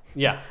now.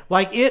 Yeah.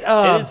 Like it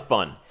is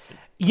fun.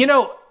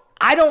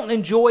 I don't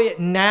enjoy it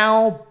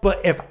now,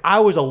 but if I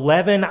was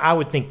 11, I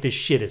would think this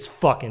shit is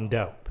fucking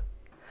dope.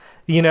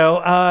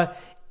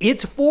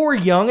 It's for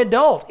young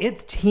adults.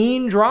 It's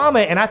teen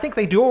drama, and I think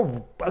they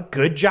do a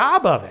good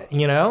job of it,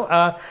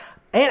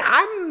 and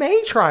I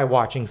may try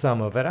watching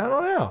some of it. I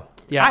don't know.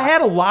 Yeah, I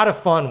had a lot of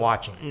fun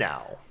watching it.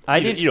 No.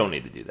 You don't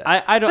need to do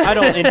that. I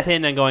don't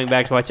intend on going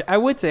back to watch it. I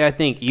would say I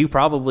think you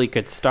probably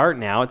could start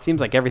now. It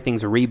seems like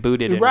everything's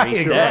rebooted and right,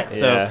 reset, exactly.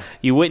 So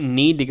you wouldn't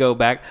need to go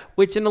back,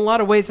 which in a lot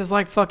of ways is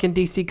like fucking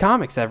DC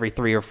Comics every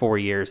 3 or 4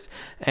 years.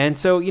 And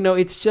so,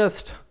 it's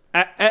just...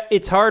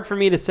 it's hard for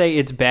me to say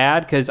it's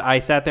bad because I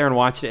sat there and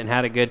watched it and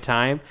had a good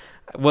time.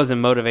 I wasn't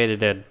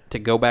motivated to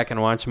go back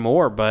and watch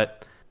more,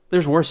 but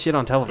there's worse shit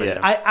on television.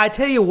 Yeah. I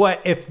tell you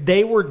what, if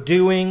they were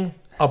doing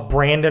a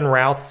Brandon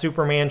Routh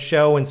Superman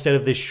show instead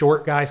of this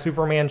short guy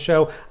Superman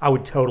show, I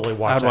would totally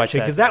watch that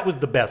shit because that was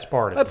the best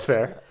part of it. That's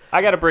fair.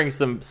 I got to bring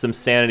some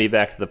sanity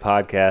back to the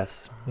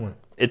podcast.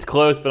 It's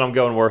close, but I'm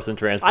going worse than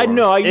Transformers. I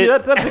know.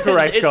 That's the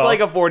correct it's call. It's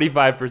like a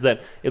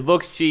 45%. It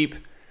looks cheap.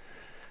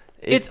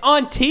 It's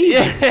on TV.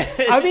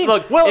 I mean,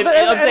 look,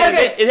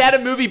 if it had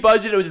a movie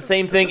budget, it was the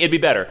same thing, it'd be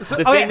better.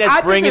 The thing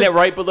that's bringing it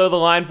right below the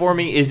line for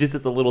me is just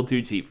it's a little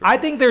too cheap for me. I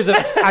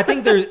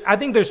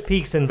think there's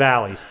peaks and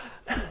valleys.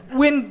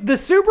 When the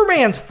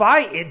Supermans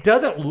fight, it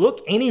doesn't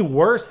look any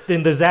worse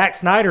than the Zack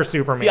Snyder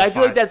Superman. See, I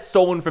feel like that's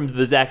stolen from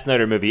the Zack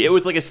Snyder movie. It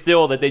was like a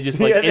still that they just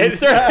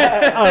insert.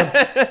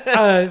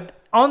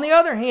 On the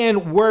other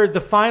hand, where the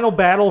final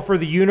battle for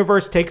the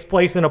universe takes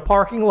place in a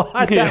parking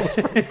lot, that was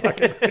pretty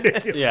fucking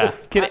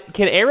ridiculous. Yeah.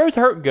 Can arrows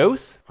hurt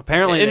ghosts?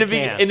 Apparently in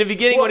the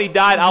beginning when he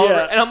died, Oliver,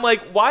 and I'm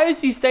like, why is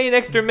he staying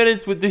extra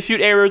minutes to shoot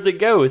arrows at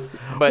ghosts?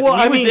 But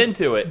he was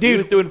into it. Dude, he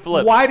was doing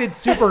flips. Why did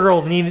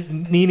Supergirl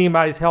need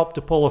anybody's help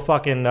to pull a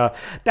fucking...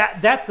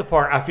 That's the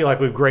part I feel like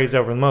we've grazed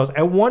over the most.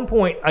 At one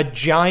point, a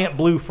giant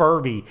blue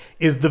Furby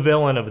is the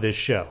villain of this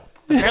show.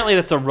 Apparently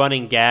that's a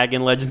running gag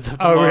in Legends of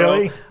Tomorrow. Oh,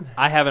 really?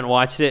 I haven't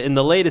watched it. In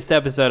the latest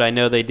episode, I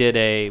know they did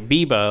a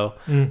Bebo,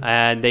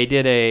 and they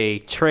did a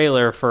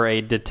trailer for a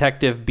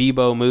Detective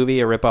Bebo movie,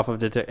 a ripoff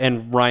of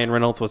and Ryan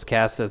Reynolds was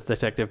cast as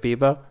Detective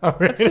Bebo. Oh,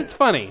 really? It's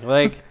funny.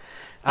 Like,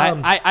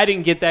 I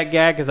didn't get that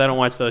gag because I don't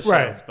watch those shows.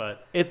 Right.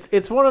 But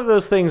it's one of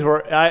those things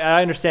where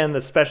I understand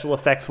that special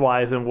effects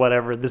wise and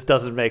whatever, this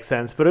doesn't make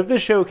sense. But if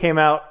this show came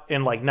out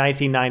in like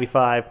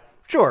 1995,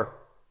 sure,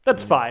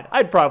 that's fine.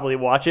 I'd probably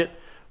watch it.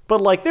 But,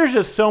 like, there's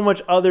just so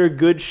much other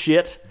good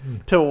shit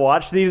to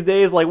watch these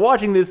days. Like,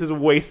 watching this is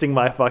wasting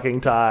my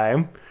fucking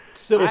time.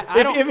 So, if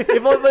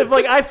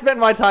I spent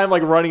my time,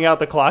 like, running out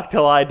the clock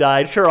till I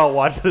died, sure, I'll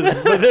watch this.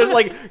 But there's,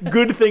 like,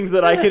 good things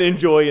that I can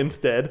enjoy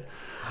instead.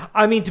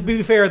 I mean, to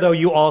be fair, though,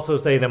 you also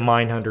say that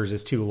Mindhunters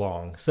is too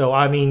long. So,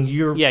 I mean,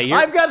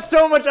 I've got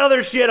so much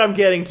other shit, I'm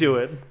getting to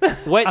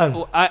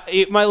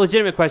it. My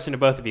legitimate question to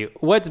both of you,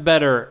 what's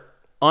better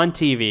on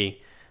TV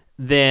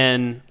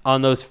than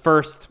on those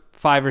first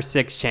 5 or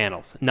 6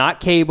 channels?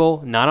 Not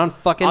cable, not on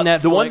fucking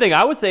Netflix. The one thing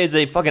I would say is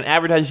they fucking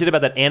advertise shit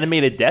about that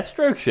animated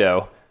Deathstroke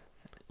show.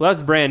 Well,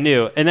 that's brand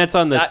new, and that's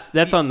on the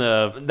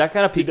that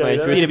kind of peaked my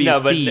interest.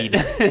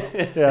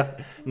 CW Yeah,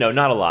 no,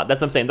 not a lot.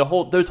 That's what I'm saying.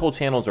 Those whole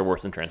channels are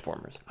worse than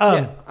Transformers.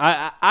 I'm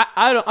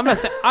not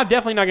saying, I'm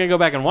definitely not going to go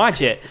back and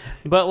watch it,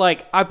 but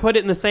like I put it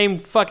in the same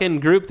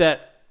fucking group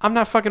that I'm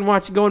not fucking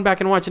going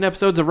back and watching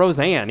episodes of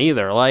Roseanne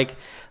either. Like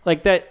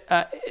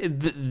that.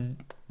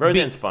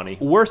 Roseanne's funny.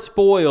 We're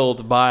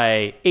spoiled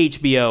by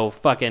HBO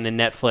fucking and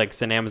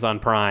Netflix and Amazon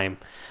Prime.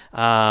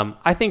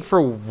 I think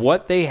for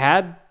what they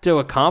had to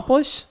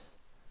accomplish,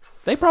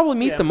 They probably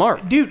meet the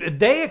mark. Dude,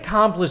 they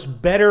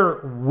accomplished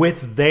better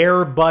with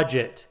their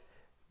budget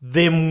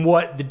than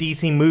what the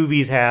DC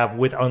movies have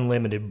with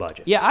unlimited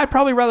budget. Yeah, I'd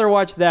probably rather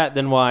watch that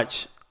than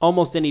watch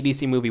almost any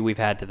DC movie we've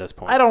had to this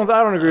point. I don't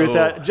agree with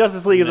that.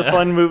 Justice League is a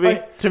fun movie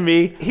to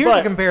me. Here's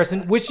a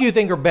comparison. Which do you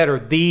think are better,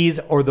 these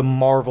or the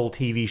Marvel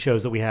TV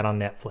shows that we had on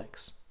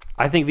Netflix?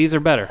 I think these are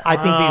better. I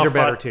think these are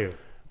better too.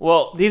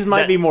 Well, these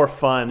might be more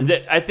fun.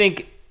 I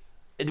think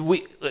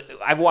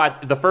I've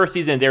watched the first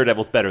season of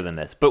Daredevil's better than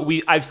this, but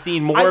I've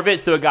seen more of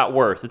it, so it got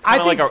worse. It's kind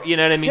of like you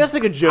know what I mean.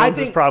 Jessica Jones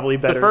is probably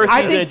better. The first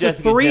I season think of the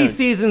Jessica 3 Jones.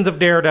 seasons of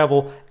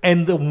Daredevil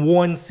and the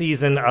 1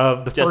 season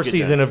of the first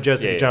season Jones. of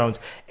Jessica Yeah. Jones.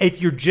 If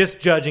you're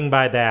just judging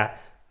by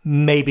that,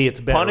 maybe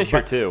it's better.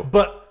 Punisher too.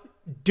 But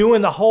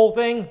doing the whole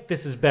thing,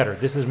 this is better.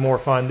 This is more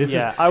fun. This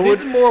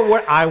is more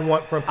what I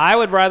want from. I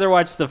would rather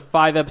watch the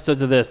 5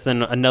 episodes of this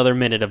than another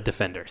minute of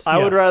Defenders.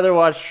 I would rather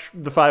watch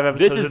the 5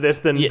 episodes of this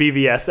than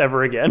BVS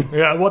ever again.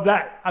 Yeah, well,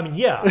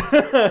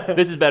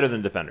 This is better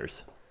than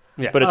Defenders.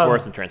 Yeah. But it's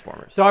worse than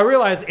Transformers. So I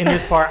realize in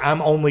this part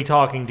I'm only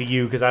talking to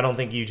you because I don't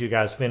think you two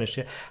guys finished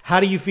it. How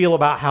do you feel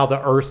about how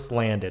the Earths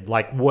landed?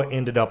 Like what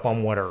ended up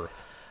on what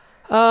Earth?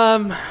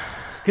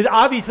 Because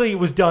obviously it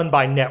was done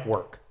by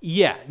network.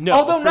 Yeah, no.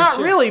 Although not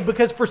sure. really,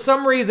 because for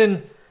some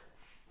reason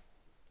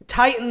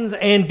Titans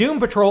and Doom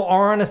Patrol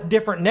are on a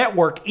different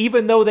network,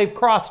 even though they've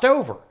crossed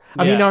over.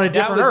 I mean, on a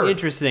different That was Earth.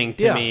 interesting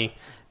to me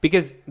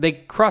because they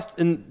crossed.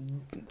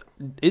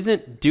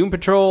 Isn't Doom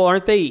Patrol?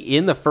 Aren't they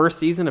in the first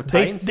season of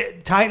Titans?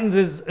 Titans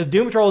is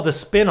Doom Patrol is a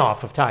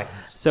spin-off of Titans.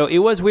 So it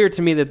was weird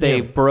to me that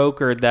they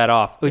brokered that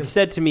off, which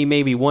said to me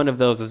maybe one of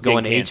those is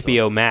going to canceled.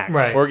 HBO Max,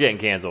 Right. Or getting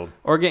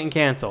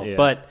canceled. Yeah.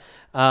 But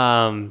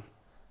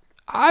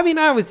I mean,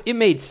 it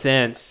made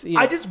sense. You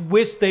know? I just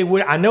wish they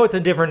would. I know it's a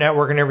different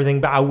network and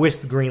everything, but I wish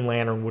the Green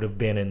Lantern would have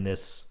been in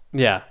this.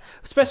 Yeah,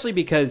 especially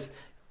because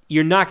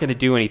you're not going to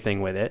do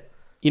anything with it.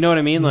 You know what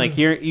I mean? Like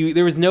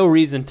there was no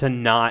reason to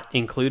not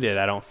include it.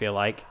 I don't feel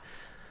like,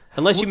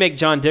 unless you make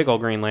John Diggle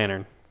Green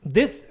Lantern.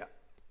 This,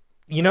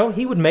 he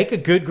would make a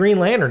good Green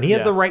Lantern. He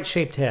has the right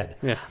shaped head.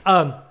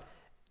 Yeah.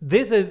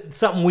 This is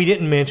something we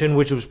didn't mention,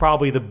 which was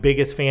probably the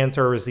biggest fan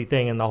servicey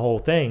thing in the whole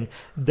thing,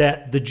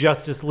 that the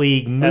Justice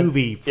League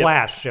movie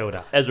Flash showed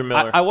up. Ezra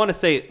Miller. I want to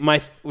say,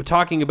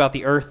 talking about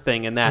the Earth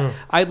thing and that,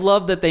 I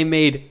love that they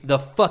made the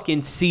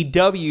fucking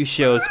CW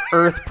shows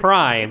Earth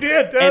Prime,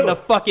 Yeah, totally. and the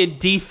fucking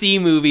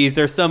DC movies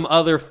are some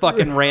other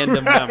fucking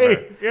random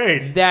number.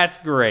 Right. That's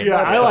great. Yeah,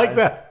 I like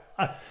that.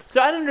 So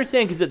I don't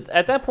understand because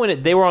at that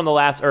point they were on the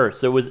last Earth.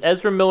 So was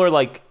Ezra Miller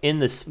like in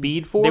the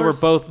Speed Force? They were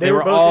both. They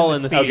were both all in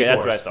in the the Speed Speed Okay,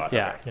 that's Force. what I thought.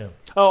 Yeah. Okay.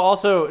 Oh,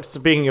 also,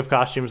 speaking of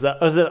costumes,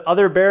 was it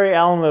other Barry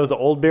Allen? That was the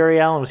old Barry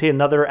Allen? Was he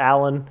another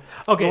Allen?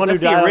 Okay, one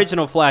That's who the died?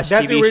 original Flash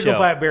That's TV the original show.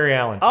 Flat Barry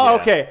Allen. Oh,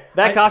 Yeah. okay.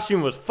 That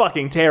costume was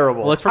fucking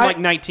terrible. Well, it's from like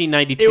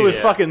 1992. it was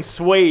fucking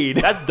suede.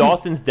 That's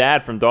Dawson's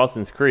dad from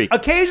Dawson's Creek.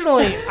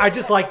 Occasionally, I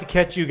just like to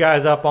catch you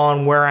guys up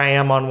on where I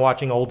am on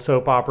watching old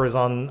soap operas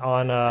on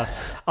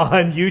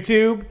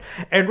YouTube.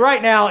 And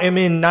right now, I'm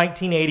in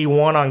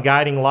 1981 on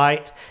Guiding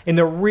Light, and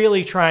they're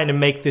really trying to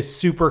make this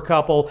super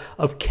couple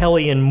of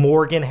Kelly and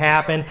Morgan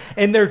happen,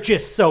 and they're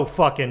just so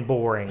fucking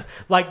boring.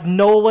 Like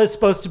Nola's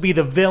supposed to be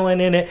the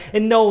villain in it,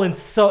 and Nola's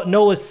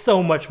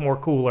so much more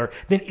cooler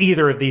than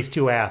either of these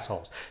two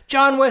assholes.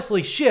 John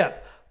Wesley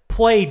Shipp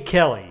played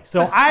Kelly,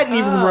 so I hadn't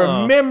even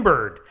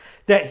remembered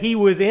that he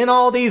was in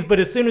all these, but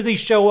as soon as he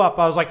showed up,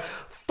 I was like,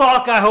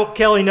 fuck, I hope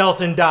Kelly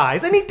Nelson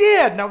dies. And he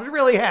did, and I was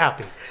really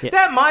happy. Yeah.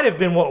 That might have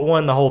been what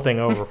won the whole thing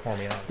over for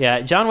me, honestly.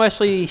 Yeah, John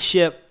Wesley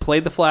Shipp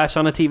played the Flash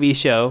on a TV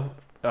show.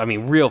 I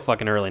mean, real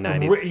fucking early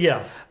 90s.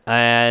 Yeah.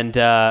 And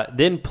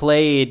then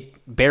played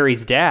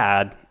Barry's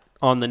dad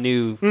on the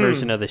new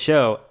version of the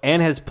show,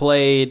 and has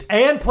played...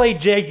 And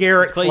played Jay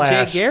Garrick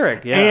Flash. Jay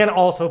Garrick, yeah. And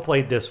also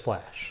played this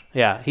Flash.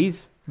 Yeah,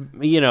 he's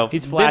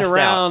He's been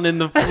around out. in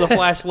the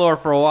Flash lore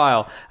for a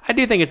while. I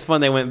do think it's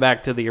fun they went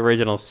back to the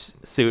original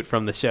suit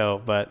from the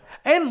show, but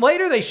And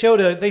later they showed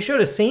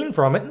a scene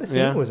from it, and the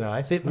scene was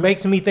nice. It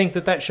makes me think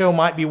that show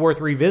might be worth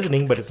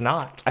revisiting, but it's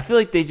not. I feel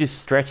like they just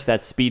stretched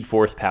that Speed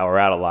Force power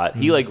out a lot.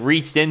 He like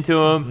reached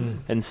into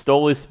him and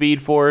stole his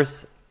Speed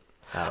Force.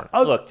 I don't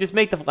know. Look, just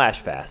make the Flash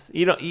fast.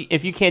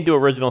 If you can't do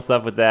original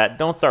stuff with that,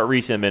 don't start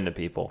reaching them into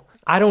people.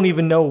 I don't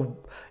even know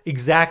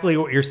exactly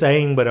what you're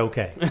saying, but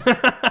okay.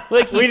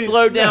 Like he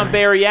slowed down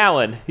Barry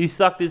Allen. He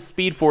sucked his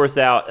Speed Force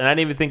out, and I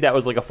didn't even think that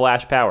was like a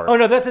Flash power. Oh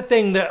no, that's a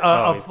thing that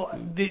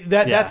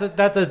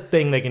that's a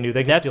thing they can do.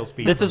 They can steal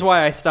speed. This is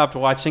why I stopped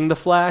watching The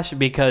Flash,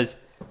 because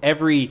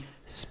every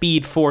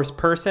Speed Force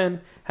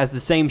person has the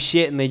same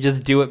shit, and they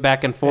just do it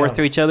back and forth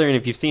to each other. And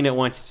if you've seen it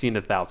once, you've seen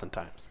it 1,000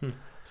 times.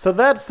 So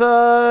that's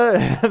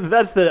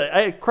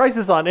the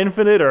Crisis on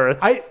Infinite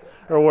Earths,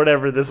 or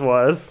whatever this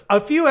was. A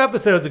few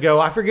episodes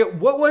ago, I forget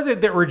what was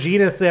it that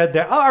Regina said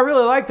that, I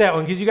really like that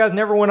one because you guys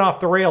never went off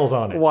the rails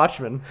on it.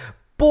 Watchmen.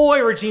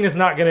 Boy, Regina's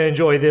not going to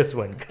enjoy this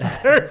one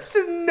because there's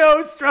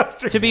no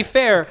structure. To be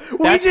fair,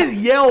 we just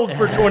yelled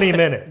for 20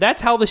 minutes. that's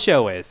how the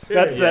show is.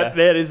 That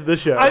is the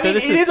show. I mean,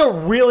 it is a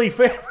really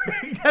fair.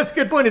 That's a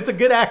good point. It's a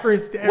good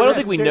accuracy. Well, I don't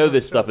think we know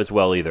this stuff as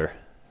well either.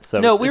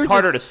 So it's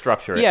harder to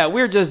structure it. Yeah,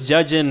 we're just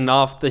judging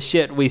off the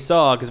shit we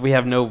saw because we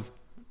have no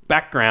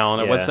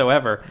background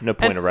whatsoever. No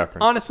point of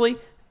reference. Honestly,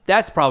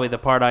 that's probably the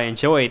part I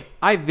enjoyed.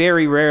 I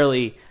very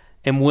rarely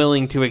am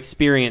willing to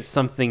experience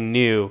something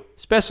new,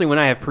 especially when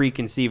I have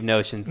preconceived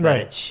notions that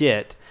it's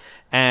shit,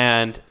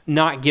 and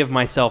not give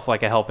myself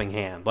like a helping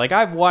hand. Like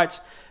I've watched,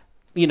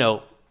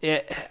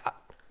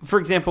 for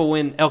example,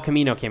 when El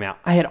Camino came out,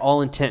 I had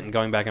all intent in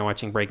going back and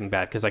watching Breaking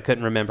Bad because I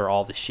couldn't remember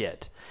all the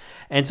shit.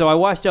 And so I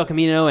watched El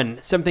Camino,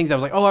 and some things I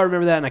was like, oh, I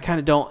remember that, and I kind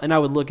of don't, and I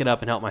would look it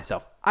up and help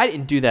myself. I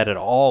didn't do that at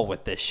all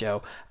with this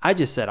show. I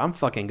just said, I'm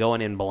fucking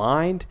going in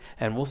blind,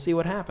 and we'll see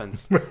what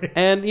happens. Right.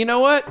 And you know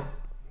what?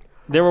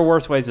 There were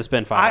worse ways to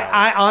spend 5 hours.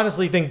 I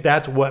honestly think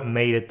that's what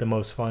made it the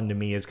most fun to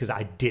me, is because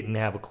I didn't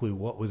have a clue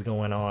what was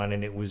going on,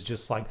 and it was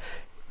just like,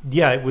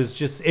 it was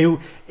just,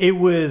 it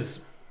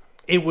was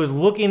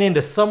looking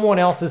into someone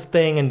else's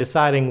thing and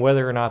deciding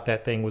whether or not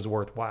that thing was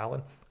worthwhile.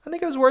 And I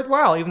think it was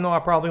worthwhile, even though I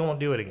probably won't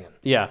do it again.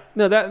 Yeah.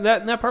 No,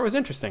 that part was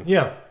interesting.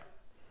 Yeah.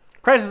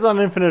 Crisis on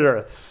Infinite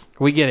Earths.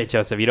 We get it,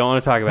 Joseph. You don't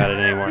want to talk about it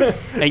anymore.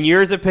 And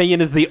yours opinion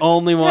is the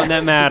only one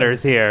that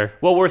matters here.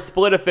 Well, we're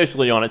split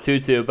officially on it,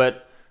 2-2,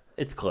 but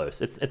it's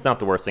close. It's not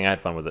the worst thing. I had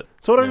fun with it.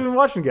 So what have you been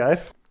watching,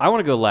 guys? I want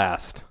to go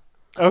last.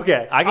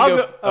 Okay. I can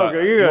go.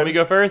 Okay, you want me to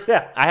go first?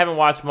 Yeah. I haven't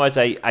watched much.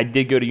 I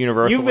did go to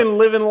Universal. You've been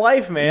living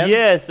life, man.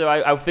 Yeah, so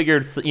I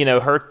figured,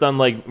 Hertz done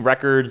like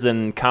records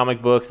and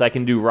comic books. I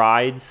can do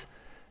rides.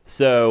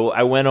 So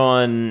I went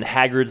on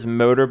Hagrid's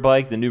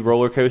Motorbike, the new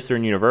roller coaster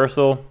in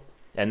Universal,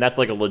 and that's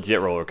like a legit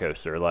roller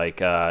coaster. Like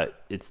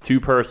it's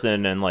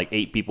 2-person and like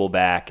 8 people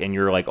back, and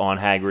you're like on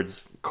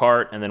Hagrid's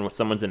cart, and then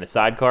someone's in a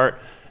side cart.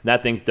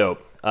 That thing's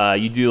dope.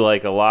 You do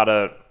like a lot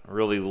of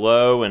really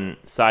low and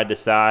side to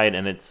side,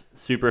 and it's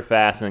super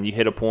fast, and then you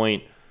hit a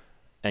point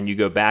and you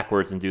go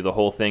backwards and do the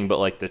whole thing, but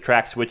like the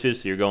track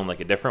switches, so you're going like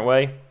a different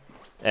way.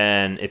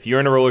 And if you're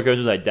into roller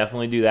coasters, I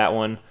definitely do that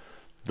one.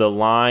 The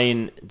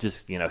line,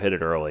 just, hit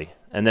it early.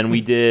 And then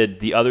we did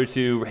the other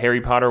 2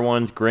 Harry Potter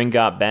ones,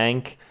 Gringotts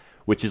Bank,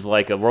 which is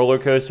like a roller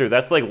coaster.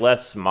 That's like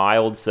less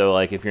mild, so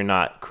like if you're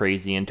not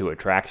crazy into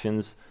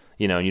attractions,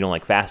 you don't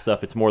like fast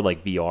stuff, it's more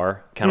like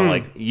VR. Kind of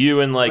like you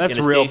and like that's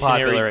in a real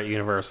stationary, popular at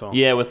Universal.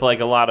 Yeah, with like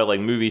a lot of like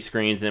movie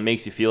screens, and it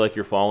makes you feel like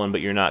you're falling,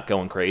 but you're not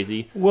going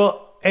crazy.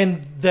 Well,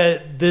 and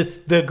the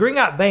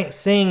Gringotts Bank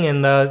scene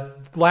in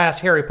the last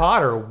Harry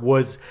Potter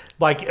was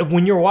like,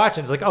 when you're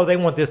watching, it's like, oh, they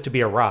want this to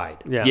be a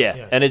ride.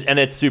 Yeah. And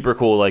it's super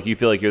cool. Like you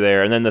feel like you're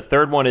there. And then the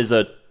third one is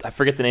I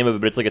forget the name of it,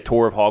 but it's like a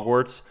tour of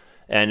Hogwarts,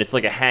 and it's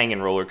like a hanging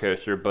roller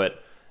coaster,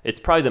 but it's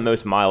probably the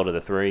most mild of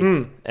the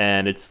 3.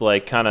 And it's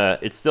like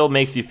it still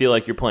makes you feel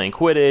like you're playing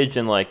Quidditch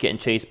and like getting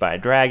chased by a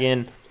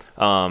dragon.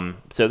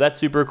 So that's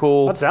super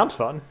cool. That sounds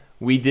fun.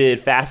 We did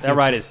Fast. That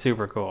ride is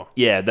super cool.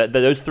 Yeah,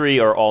 those 3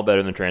 are all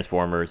better than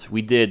Transformers.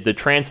 We did the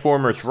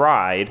Transformers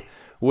ride,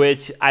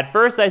 which at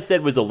first I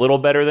said was a little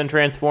better than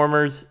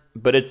Transformers,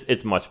 but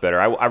it's much better.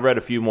 I read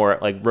a few more,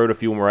 wrote a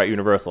few more at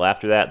Universal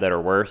after that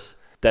are worse.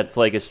 That's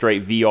like a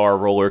straight VR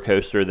roller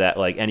coaster that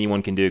like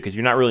anyone can do, because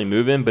you're not really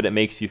moving, but it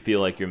makes you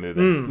feel like you're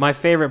moving. My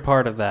favorite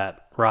part of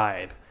that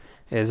ride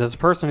is, as a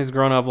person who's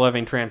grown up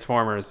loving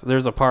Transformers,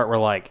 there's a part where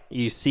like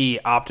you see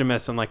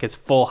Optimus in like his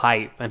full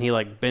height, and he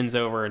like bends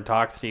over and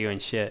talks to you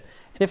and shit.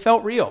 And it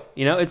felt real.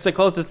 It's the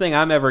closest thing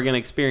I'm ever going to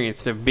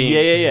experience to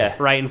being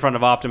right in front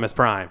of Optimus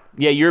Prime.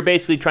 Yeah, you're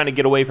basically trying to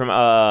get away from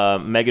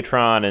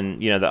Megatron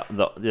and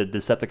the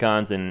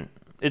Decepticons, and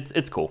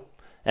it's cool.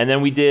 And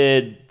then we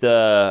did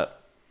the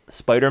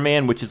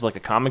Spider-Man, which is like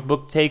a comic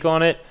book take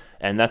on it,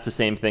 and that's the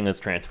same thing as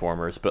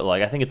Transformers, but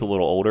like I think it's a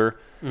little older.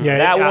 Yeah,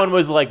 that one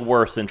was like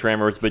worse than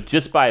Tremors, but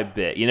just by a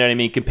bit. You know what I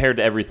mean? Compared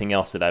to everything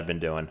else that I've been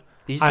doing.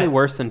 Did you say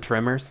worse than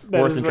Tremors?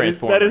 Worse than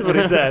Transformers. That is what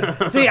he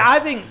said. See,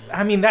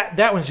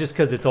 that one's just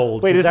because it's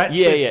old. Wait,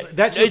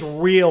 that's just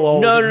real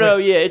old. No.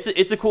 Yeah,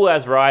 it's a cool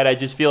ass ride. I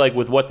just feel like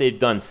with what they've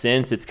done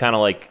since, it's kind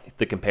of like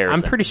the comparison.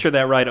 I'm pretty sure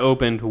that ride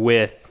opened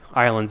with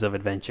Islands of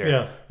Adventure.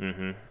 Yeah.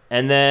 Mm-hmm.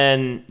 And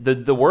then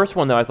the worst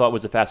one, though, I thought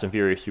was the Fast and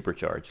Furious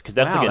Supercharged, because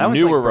that's like a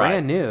newer ride.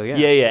 Brand new, yeah.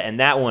 Yeah, and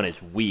that one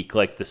is weak.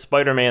 Like the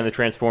Spider-Man and the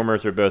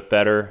Transformers are both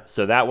better.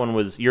 So that one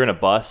was, you're in a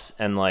bus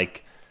and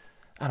like,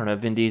 I don't know,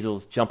 Vin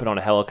Diesel's jumping on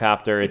a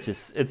helicopter. It's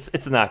just,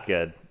 it's not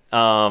good.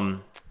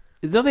 Don't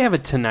they have a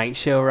Tonight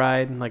Show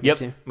ride? Like, yep,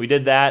 we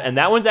did that, and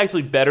that one's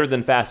actually better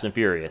than Fast and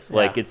Furious.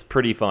 Like, it's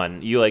pretty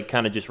fun. You like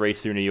kind of just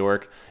race through New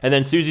York. And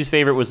then Susie's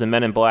favorite was the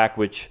Men in Black,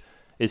 which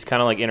is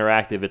kind of like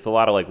interactive. It's a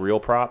lot of like real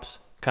props.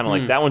 Kind of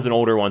like that one's an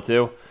older one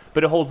too,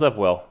 but it holds up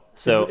well.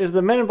 So is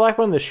the Men in Black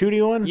one the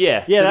shooty one?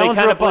 Yeah, yeah, so that one's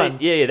real fun.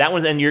 Yeah, that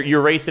one's, and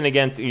you're racing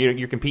against,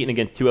 you're competing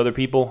against 2 other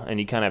people, and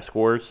you kind of have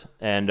scores.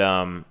 And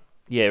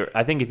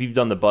I think if you've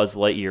done the Buzz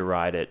Lightyear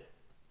ride at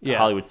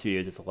Hollywood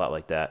Studios, it's a lot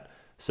like that.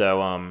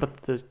 So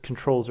but the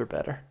controls are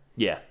better.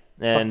 Yeah,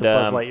 and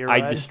Buzz Lightyear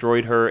I ride.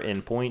 destroyed her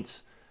in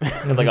points.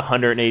 At like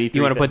 183.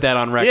 You want to put that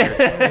on record?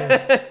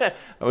 Yeah.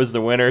 I was the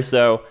winner.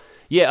 So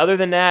yeah, other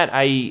than that,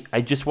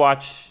 I just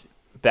watched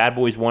Bad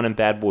Boys 1 and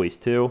Bad Boys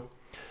 2.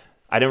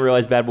 I didn't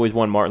realize Bad Boys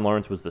 1, Martin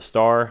Lawrence was the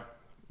star.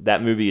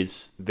 That movie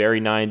is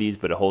very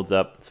 90s, but it holds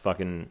up. It's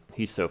fucking,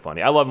 He's so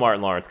funny. I love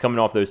Martin Lawrence coming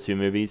off those 2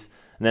 movies.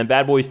 And then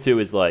Bad Boys 2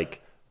 is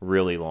like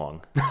really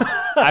long.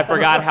 I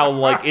forgot how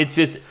like it's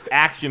just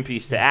action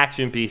piece to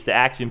action piece to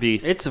action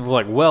piece. It's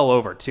like well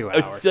over 2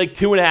 hours. It's like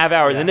 2.5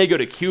 hours. Then they go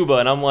to Cuba,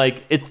 and I'm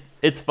like,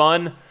 it's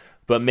fun.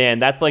 But man,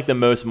 that's like the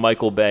most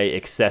Michael Bay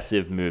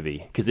excessive movie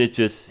because it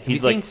just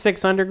he's Have you like seen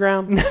Six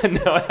Underground?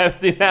 No, I haven't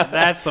seen that.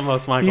 That's the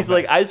most Michael. He's Bay.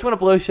 like, I just want to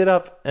blow shit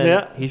up,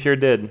 and he sure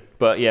did.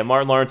 But yeah,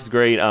 Martin Lawrence is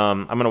great.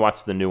 I'm gonna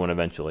watch the new one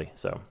eventually.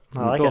 So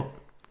I like it.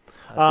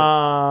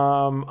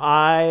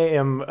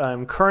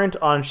 I'm current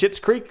on Schitt's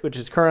Creek, which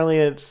is currently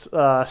its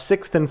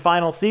 6th and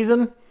final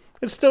season.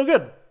 It's still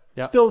good.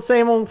 Yep. Still the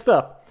same old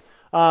stuff.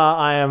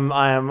 I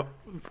am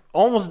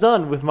almost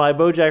done with my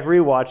BoJack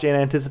rewatch in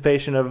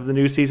anticipation of the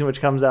new season,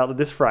 which comes out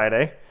this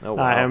Friday. Oh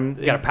wow! You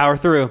gotta power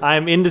through.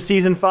 I'm into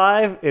season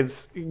 5.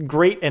 It's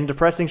great and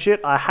depressing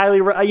shit. I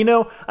highly,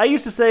 I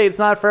used to say it's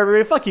not for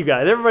everybody. Fuck you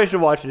guys. Everybody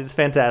should watch it. It's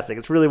fantastic.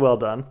 It's really well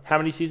done. How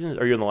many seasons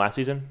are you in the last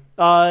season?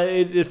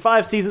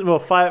 5 seasons. Well,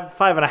 five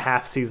and a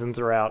half seasons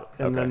are out,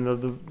 and Okay. then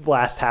the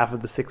last half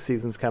of the 6th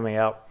season's coming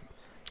out.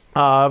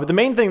 But the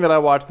main thing that I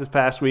watched this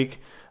past week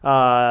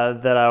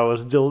that I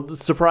was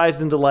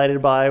surprised and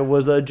delighted by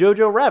was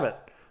Jojo Rabbit.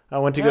 I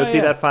went to go see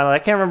that finally. I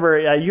can't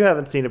remember. You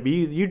haven't seen it, but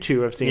you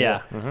two have seen it.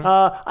 Yeah.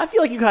 I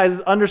feel like you guys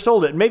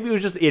undersold it. Maybe it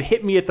was just it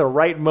hit me at the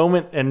right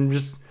moment and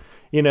just.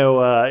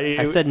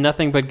 I said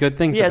nothing but good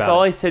things Yeah, about that's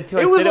all it. I said too.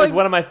 I It said was it was like-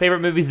 one of my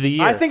favorite movies of the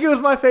year. I think it was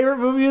my favorite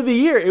movie of the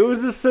year. It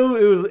was just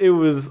it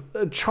was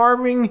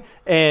charming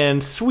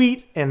and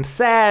sweet and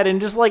sad and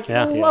just like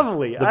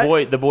lovely.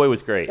 the boy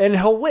was great. And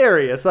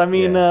hilarious. I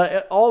mean,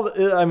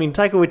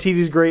 Taika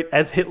Waititi's great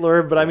as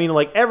Hitler, but I mean,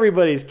 like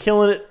everybody's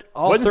killing it.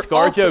 Wasn't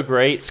ScarJo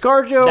great?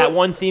 ScarJo, That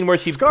one scene where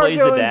she plays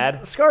the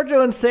dad.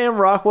 ScarJo and Sam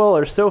Rockwell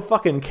are so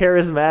fucking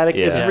charismatic.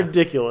 Yeah. It's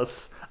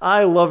ridiculous.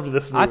 I loved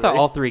this movie. I thought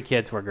all 3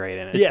 kids were great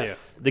in it.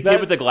 yes, The kid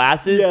with the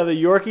glasses. Yeah, the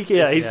Yorkie kid.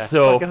 Yeah, he's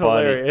so fucking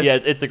funny. hilarious. Yeah,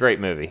 it's a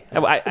great movie.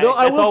 That's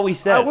will- all we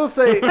said. I will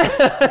say,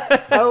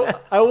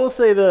 I will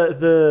say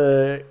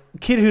the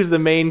kid who's the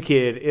main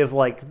kid is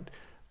like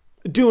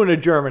doing a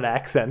German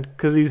accent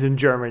because he's in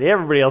Germany.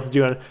 Everybody else is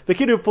doing it. The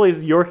kid who plays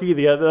Yorkie,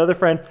 the other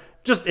friend,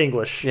 just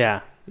English.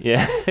 Yeah.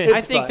 Yeah.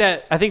 I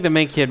think the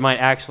main kid might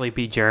actually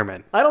be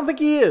German. I don't think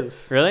he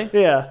is. Really?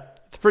 Yeah.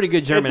 It's a pretty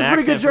good German accent.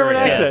 It's a pretty good German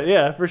for a kid. accent,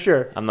 yeah, for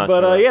sure. I'm not but,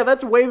 sure. yeah,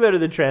 that's way better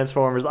than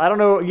Transformers. I don't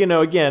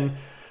know, again,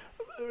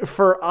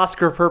 for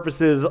Oscar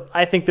purposes,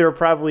 I think there are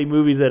probably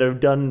movies that have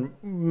done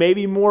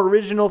maybe more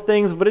original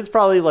things, but it's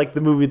probably like the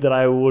movie that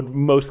I would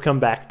most come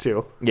back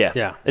to. Yeah.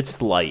 Yeah. It's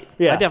just light.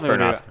 Yeah. I definitely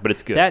For an would Oscar, but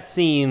it's good. That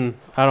scene,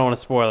 I don't want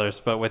to spoilers,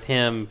 but with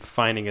him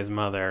finding his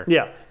mother.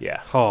 Yeah.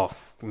 Yeah. Oh,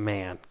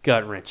 man.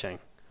 Gut-wrenching.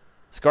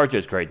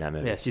 ScarJo's great in that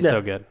movie. Yeah, she's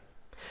so good.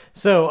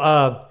 So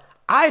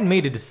I had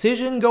made a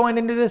decision going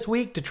into this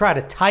week to try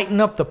to tighten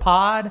up the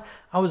pod.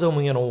 I was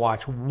only going to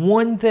watch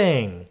one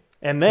thing.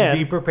 And then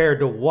Be prepared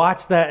to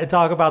watch that and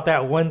talk about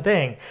that one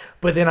thing.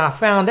 But then I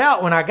found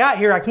out when I got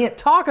here, I can't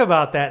talk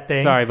about that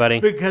thing. Sorry, buddy.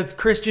 Because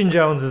Christian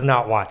Jones has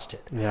not watched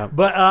it. Yeah.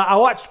 But I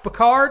watched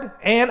Picard,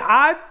 and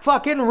I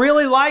fucking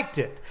really liked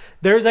it.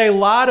 There's a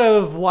lot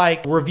of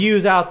like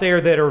reviews out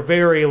there that are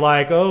very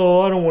like,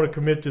 oh, I don't want to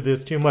commit to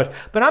this too much.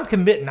 But I'm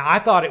committing. I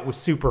thought it was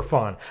super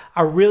fun.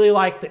 I really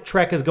like that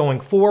Trek is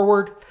going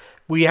forward.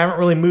 We haven't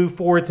really moved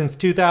forward since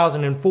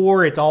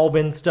 2004. It's all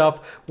been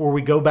stuff where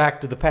we go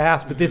back to the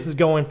past, but this is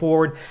going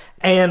forward.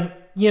 And,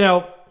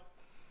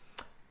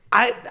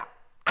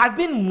 I've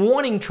been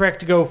wanting Trek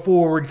to go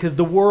forward because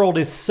the world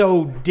is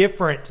so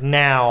different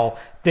now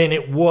than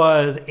it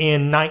was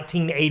in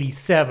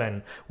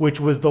 1987,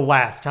 which was the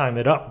last time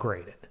it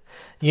upgraded.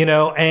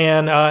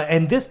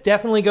 And this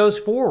definitely goes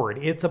forward.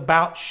 It's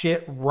about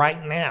shit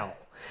right now.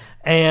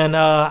 And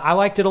I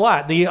liked it a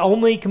lot. The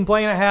only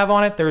complaint I have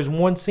on it, there's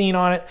one scene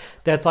on it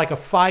that's like a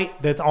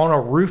fight that's on a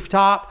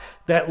rooftop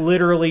that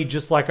literally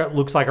just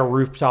looks like a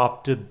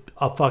rooftop to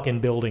a fucking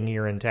building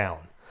here in town.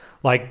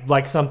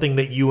 Like something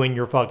that you and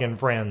your fucking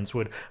friends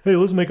would, hey,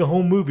 let's make a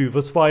home movie of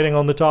us fighting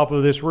on the top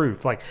of this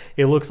roof. Like,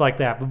 it looks like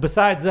that. But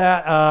besides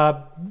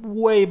that,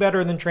 way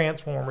better than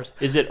Transformers.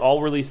 Is it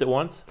all released at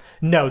once?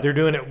 No, they're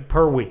doing it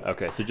per week.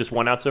 Okay, so just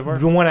one out so far?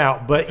 One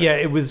out. But yeah,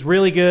 it was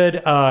really good.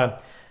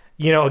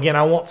 Again,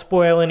 I won't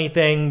spoil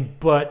anything,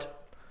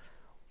 but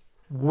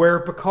where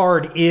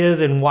Picard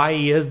is and why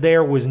he is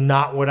there was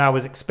not what I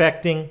was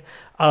expecting.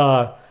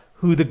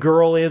 Who the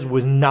girl is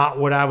was not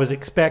what I was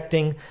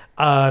expecting.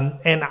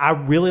 And I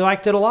really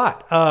liked it a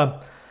lot.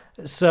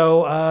 That's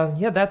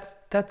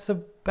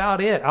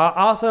about it. I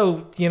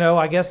also,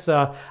 I guess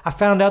I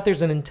found out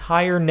there's an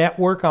entire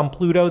network on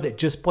Pluto that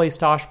just plays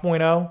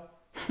Tosh.0.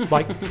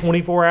 Like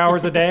 24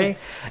 hours a day.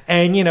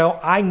 And,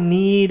 I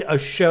need a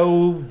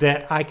show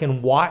that I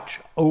can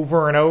watch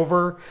over and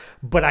over,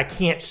 but I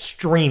can't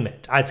stream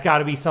it. It's got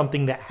to be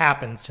something that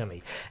happens to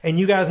me. And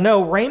you guys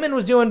know Raymond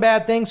was doing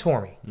bad things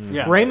for me.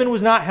 Yeah. Raymond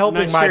was not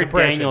helping I'm not my sure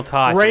depression. Daniel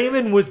Tosh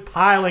Raymond was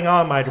piling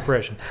on my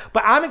depression.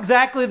 But I'm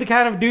exactly the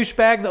kind of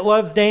douchebag that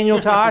loves Daniel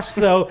Tosh,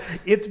 so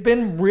it's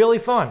been really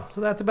fun. So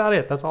that's about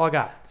it. That's all I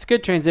got. It's a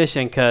good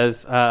transition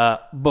because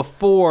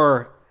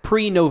before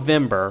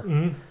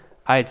pre-November,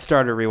 I had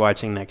started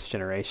rewatching Next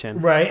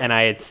Generation. Right. And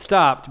I had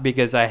stopped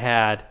because I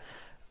had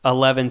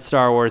 11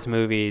 Star Wars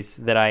movies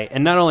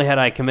and not only had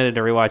I committed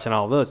to rewatching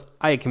all of those,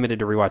 I had committed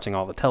to rewatching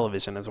all the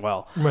television as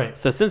well. Right.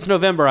 So since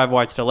November, I've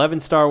watched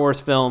 11 Star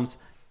Wars films,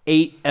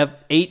 8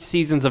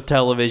 seasons of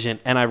television,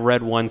 and I've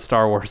read 1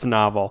 Star Wars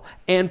novel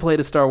and played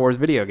a Star Wars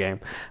video game.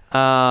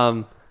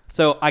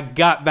 So I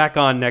got back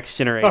on Next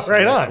Generation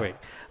this week.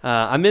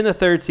 I'm in the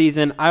 3rd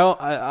season.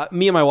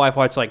 Me and my wife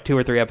watch like 2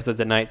 or 3 episodes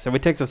at night, so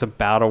it takes us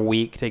about a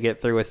week to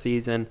get through a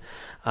season.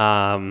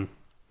 But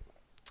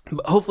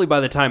hopefully by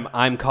the time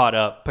I'm caught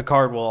up,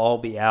 Picard will all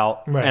be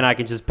out, and I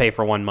can just pay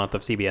for 1 month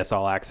of CBS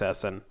All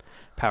Access and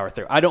power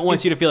through. I don't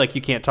want you to feel like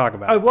you can't talk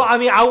about it. Well, I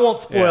mean, I won't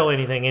spoil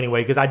anything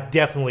anyway, because I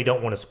definitely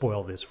don't want to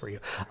spoil this for you.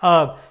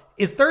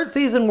 Is 3rd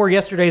season where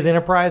Yesterday's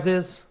Enterprise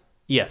is?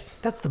 Yes.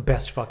 That's the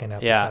best fucking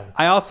episode. Yeah.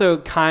 I also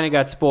kind of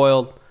got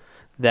spoiled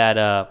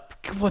that,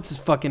 what's his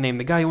fucking name?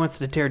 The guy who wants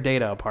to tear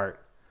Data apart.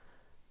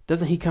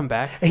 Doesn't he come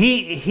back?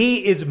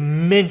 He is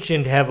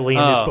mentioned heavily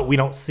in this, but we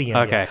don't see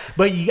him yet.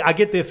 But I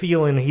get the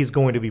feeling he's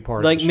going to be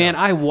part of the show. Man,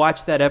 I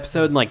watched that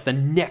episode and like the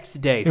next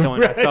day I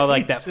saw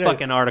like that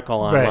fucking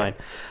article online.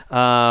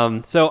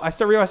 So I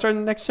started the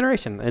Next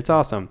Generation. It's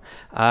awesome.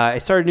 I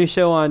started a new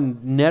show on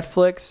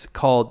Netflix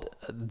called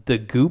The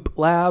Goop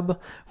Lab,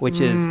 which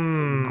is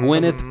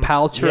Gwyneth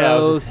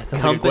Paltrow's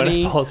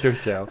company. Gwyneth Paltrow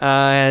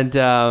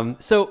show.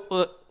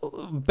 So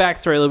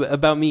backstory a little bit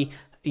about me.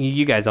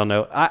 You guys all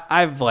know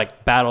I've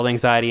like battled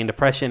anxiety and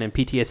depression and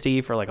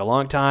PTSD for like a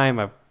long time.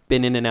 I've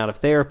been in and out of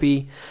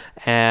therapy,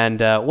 and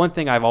one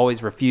thing I've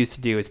always refused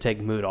to do is take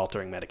mood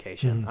altering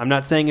medication. I'm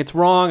not saying it's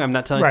wrong. I'm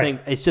not saying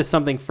it's just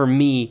something for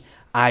me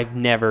I've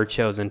never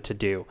chosen to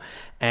do.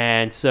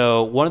 And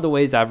so one of the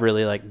ways I've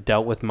really like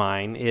dealt with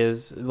mine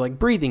is like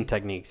breathing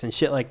techniques and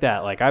shit like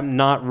that. Like I'm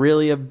not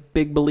really a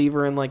big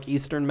believer in like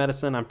Eastern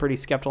medicine. I'm pretty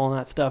skeptical on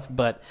that stuff,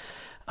 but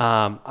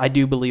I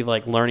do believe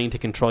like learning to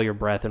control your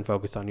breath and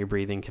focus on your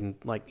breathing can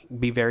like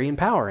be very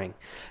empowering.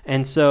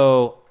 And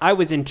so I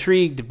was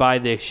intrigued by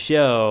this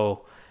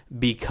show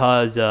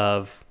because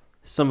of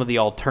some of the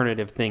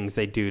alternative things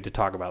they do to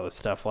talk about this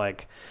stuff.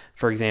 Like,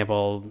 for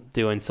example,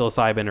 doing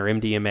psilocybin or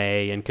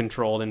MDMA in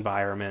controlled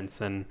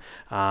environments and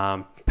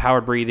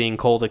powered breathing,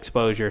 cold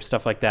exposure,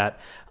 stuff like that.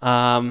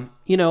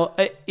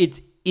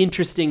 It's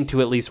interesting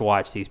to at least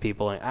watch these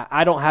people.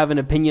 I don't have an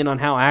opinion on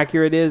how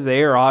accurate it is.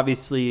 They are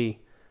obviously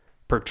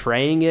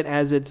portraying it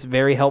as it's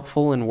very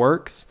helpful and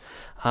works.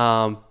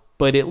 But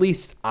at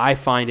least I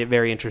find it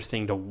very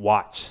interesting to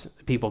watch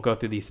people go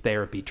through these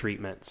therapy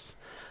treatments.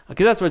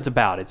 Because that's what it's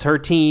about. It's her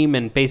team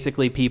and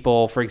basically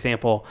people, for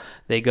example,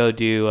 they go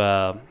do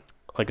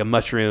like a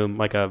mushroom,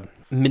 like a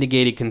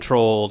mitigated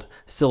controlled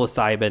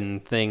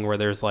psilocybin thing where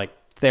there's like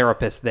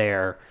therapists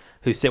there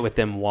who sit with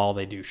them while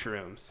they do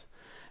shrooms.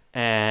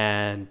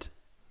 And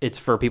it's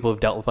for people who've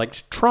dealt with like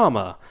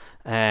trauma,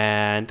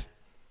 and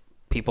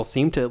people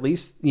seem to at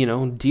least,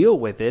 deal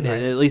with it,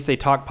 and at least they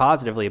talk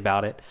positively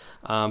about it.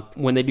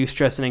 When they do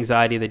stress and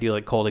anxiety, they do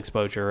like cold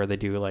exposure, or they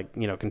do like,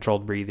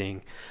 controlled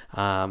breathing.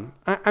 I'm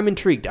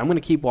intrigued. I'm going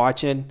to keep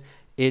watching.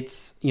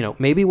 It's,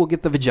 maybe we'll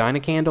get the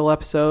vagina candle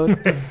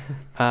episode.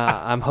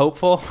 I'm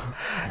hopeful.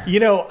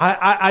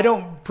 I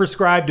don't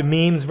prescribe to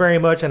memes very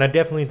much, and I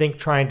definitely think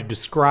trying to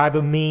describe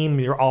a meme,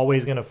 you're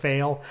always going to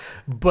fail.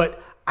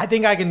 But I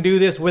think I can do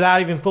this without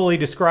even fully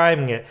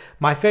describing it.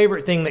 My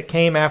favorite thing that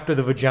came after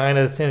the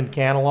Vagina Ascended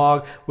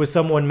catalog was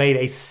someone made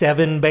a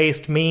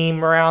 7-based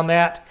meme around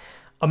that.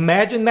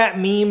 Imagine that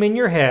meme in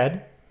your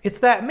head. It's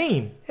that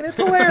meme, and it's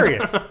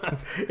hilarious.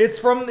 It's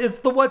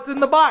the What's in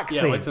the Box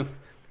scene.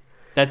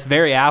 That's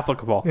very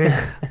applicable.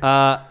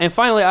 And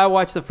finally, I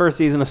watched the first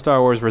season of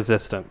Star Wars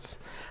Resistance.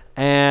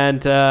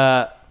 And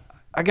I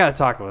got to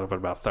talk a little bit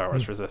about Star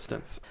Wars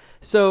Resistance.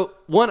 So,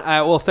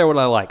 I will say what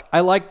I like. I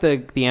like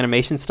the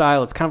animation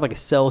style. It's kind of like a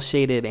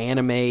cel-shaded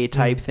anime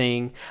type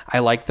thing. I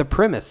like the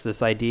premise,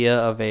 this idea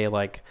of a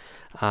like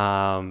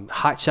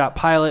hotshot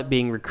pilot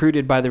being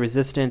recruited by the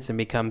Resistance and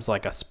becomes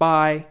like a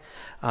spy.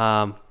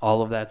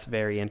 All of that's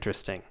very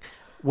interesting.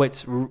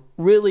 What's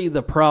really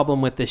the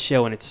problem with this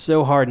show, and it's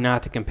so hard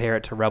not to compare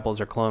it to Rebels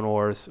or Clone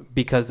Wars,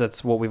 because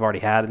that's what we've already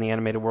had in the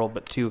animated world,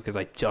 but two, because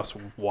I just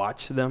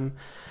watched them,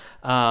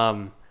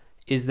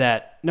 is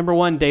that, number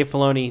one, Dave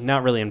Filoni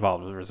not really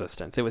involved with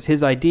Resistance. It was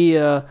his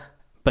idea,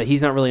 but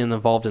he's not really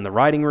involved in the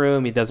writing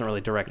room. He doesn't really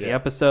direct the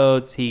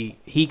episodes.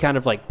 He kind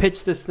of like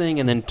pitched this thing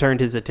and then turned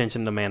his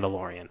attention to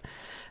Mandalorian.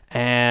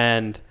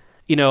 And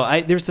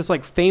there's this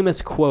like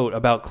famous quote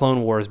about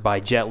Clone Wars by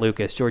Jet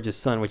Lucas, George's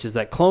son, which is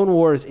that Clone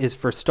Wars is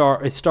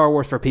Star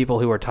Wars for people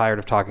who are tired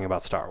of talking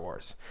about Star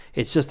Wars.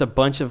 It's just a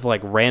bunch of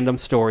like random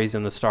stories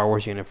in the Star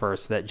Wars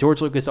universe that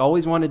George Lucas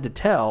always wanted to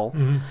tell,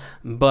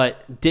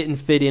 but didn't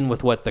fit in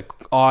with what the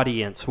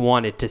audience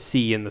wanted to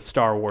see in the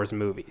Star Wars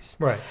movies.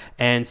 Right.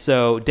 And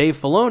so Dave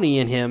Filoni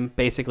and him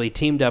basically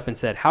teamed up and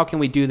said, how can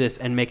we do this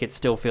and make it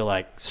still feel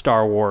like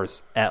Star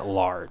Wars at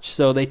large?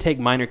 So they take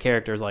minor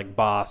characters like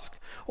Bossk,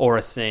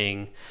 Aurra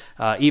Sing,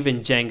 even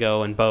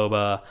Jango and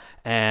Boba,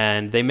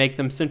 and they make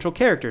them central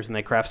characters and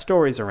they craft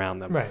stories around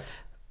them. Right.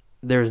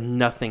 there's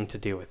nothing to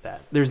do with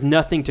that. There's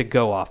nothing to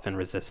go off in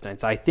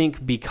Resistance. I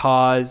think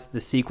because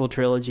the sequel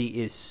trilogy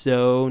is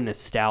so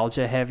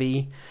nostalgia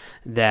heavy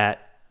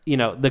that,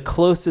 the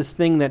closest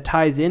thing that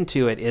ties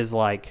into it is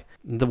like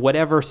the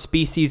whatever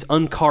species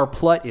Unkar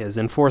Plutt is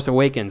in Force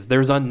Awakens.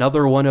 There's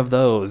another one of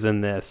those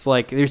in this.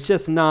 Like, there's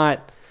just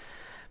not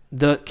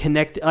the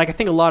connect. Like, I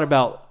think a lot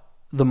about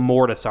the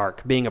Mortis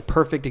arc being a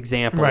perfect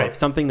example of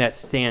something that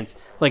stands.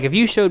 Like, if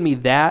you showed me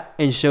that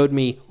and showed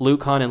me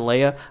Luke, Han, and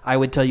Leia, I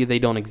would tell you they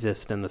don't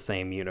exist in the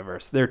same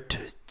universe. They're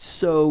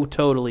so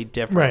totally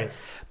different. Right.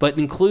 But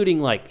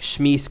including like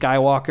Shmi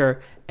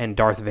Skywalker and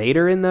Darth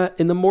Vader in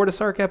the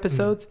Mortis arc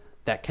episodes,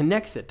 that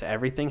connects it to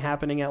everything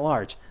happening at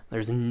large.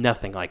 There's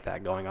nothing like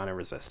that going on in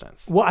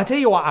Resistance. Well, I tell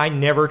you why I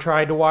never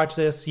tried to watch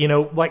this.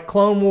 Like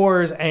Clone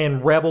Wars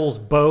and Rebels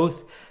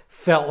both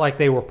felt like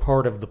they were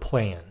part of the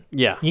plan.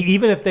 Yeah.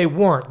 Even if they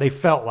weren't, they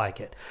felt like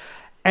it.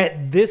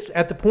 At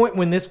the point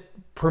when this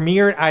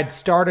premiered, I'd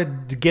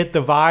started to get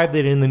the vibe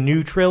that in the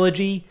new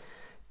trilogy,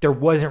 there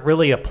wasn't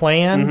really a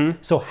plan. Mm-hmm.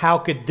 So how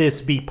could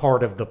this be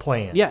part of the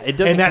plan? Yeah, it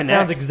doesn't And that connect.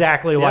 sounds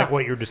exactly like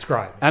what you're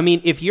describing. I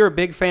mean, if you're a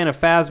big fan of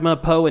Phasma,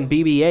 Poe, and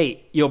BB-8,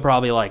 you'll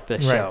probably like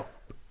this show.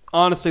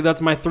 Honestly,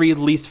 that's my 3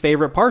 least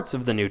favorite parts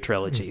of the new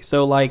trilogy.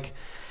 So, like,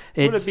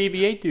 what did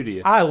BB-8 do to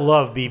you? I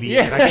love BB-8.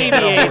 Yeah,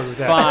 BB-8's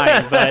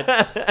fine, but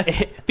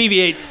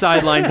BB-8's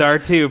sidelines are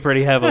too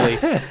pretty heavily.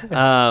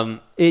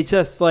 It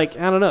just, like,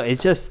 I don't know.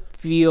 It just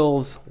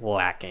feels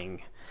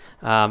lacking.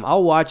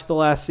 I'll watch the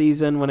last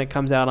season when it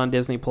comes out on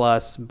Disney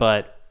Plus,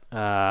 but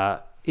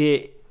I'm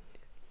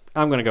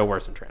going to go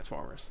worse than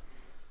Transformers.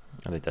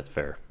 I think that's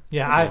fair.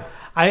 Yeah,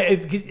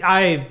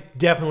 I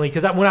definitely,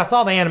 because when I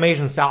saw the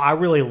animation style, I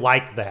really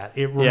like that.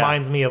 It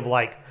reminds me of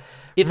like,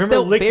 remember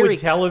Liquid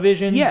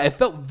Television? Yeah, it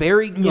felt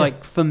very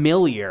like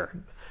familiar.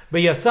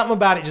 But yeah, something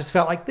about it just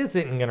felt like this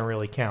isn't going to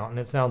really count, and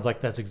it sounds like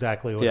that's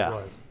exactly what it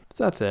was.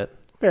 So that's it.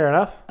 Fair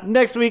enough.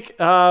 Next week,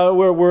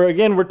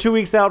 we're 2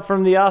 weeks out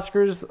from the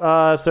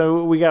Oscars,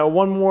 so we got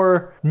one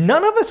more.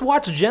 None of us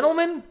watch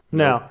Gentlemen?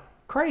 No.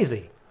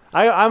 Crazy.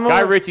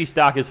 Guy Ritchie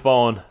stock has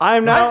fallen. I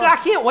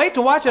can't wait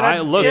to watch it.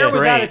 Sarah was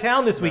great. out of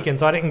town this weekend,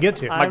 so I didn't get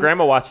to. My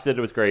grandma watched it.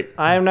 It was great.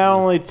 I am now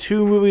only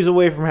 2 movies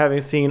away from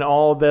having seen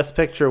all Best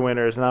Picture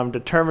winners, and I'm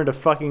determined to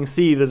fucking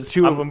see the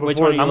 2 of them before. Which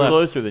one I'm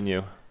closer than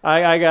you.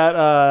 I got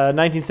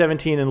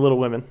 1917 and Little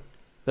Women.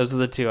 Those are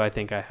the 2 I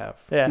think I have.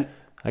 Yeah.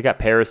 I got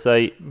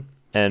Parasite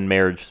and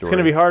Marriage Story. It's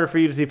going to be harder for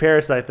you to see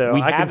Parasite, though.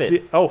 We have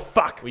it. Oh,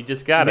 fuck. We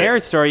just got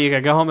Marriage Story, you got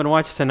to go home and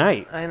watch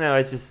tonight. I know.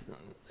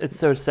 It's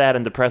so sad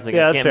and depressing.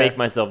 Yeah, I can't make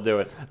myself do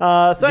it.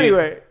 So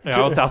anyway,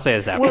 I'll say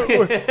this after.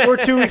 we're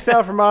 2 weeks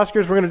out from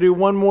Oscars. We're going to do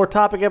one more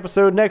topic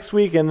episode next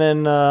week, and then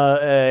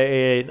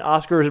an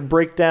Oscars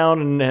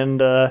breakdown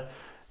and an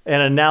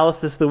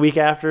analysis the week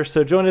after.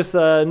 So join us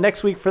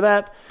next week for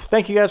that.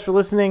 Thank you guys for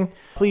listening.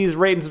 Please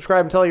rate and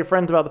subscribe and tell your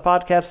friends about the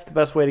podcast. It's the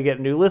best way to get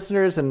new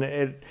listeners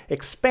and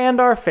expand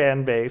our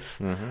fan base.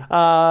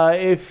 Mm-hmm.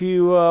 If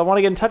you want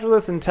to get in touch with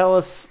us and tell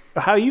us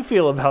how you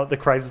feel about the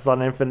Crisis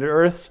on Infinite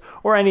Earths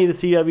or any of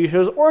the CW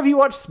shows, or if you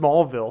watch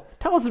Smallville,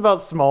 tell us about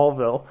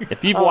Smallville.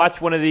 If you've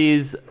watched one of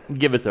these,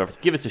 give us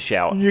a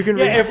shout. You can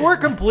if we're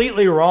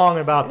completely wrong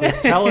about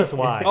this, tell us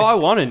why. Oh, I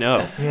want to know.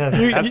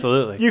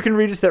 Absolutely. You can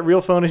reach us at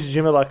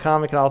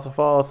realphonies@gmail.com. You can also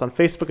follow us on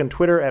Facebook and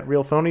Twitter at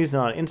realphonies,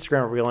 and on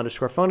Instagram at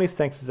real_phonies.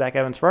 Thanks to Zach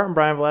Evans for art and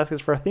Brian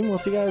Velasquez for our theme. We'll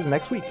see you guys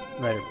next week.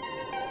 Later.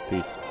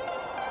 Peace.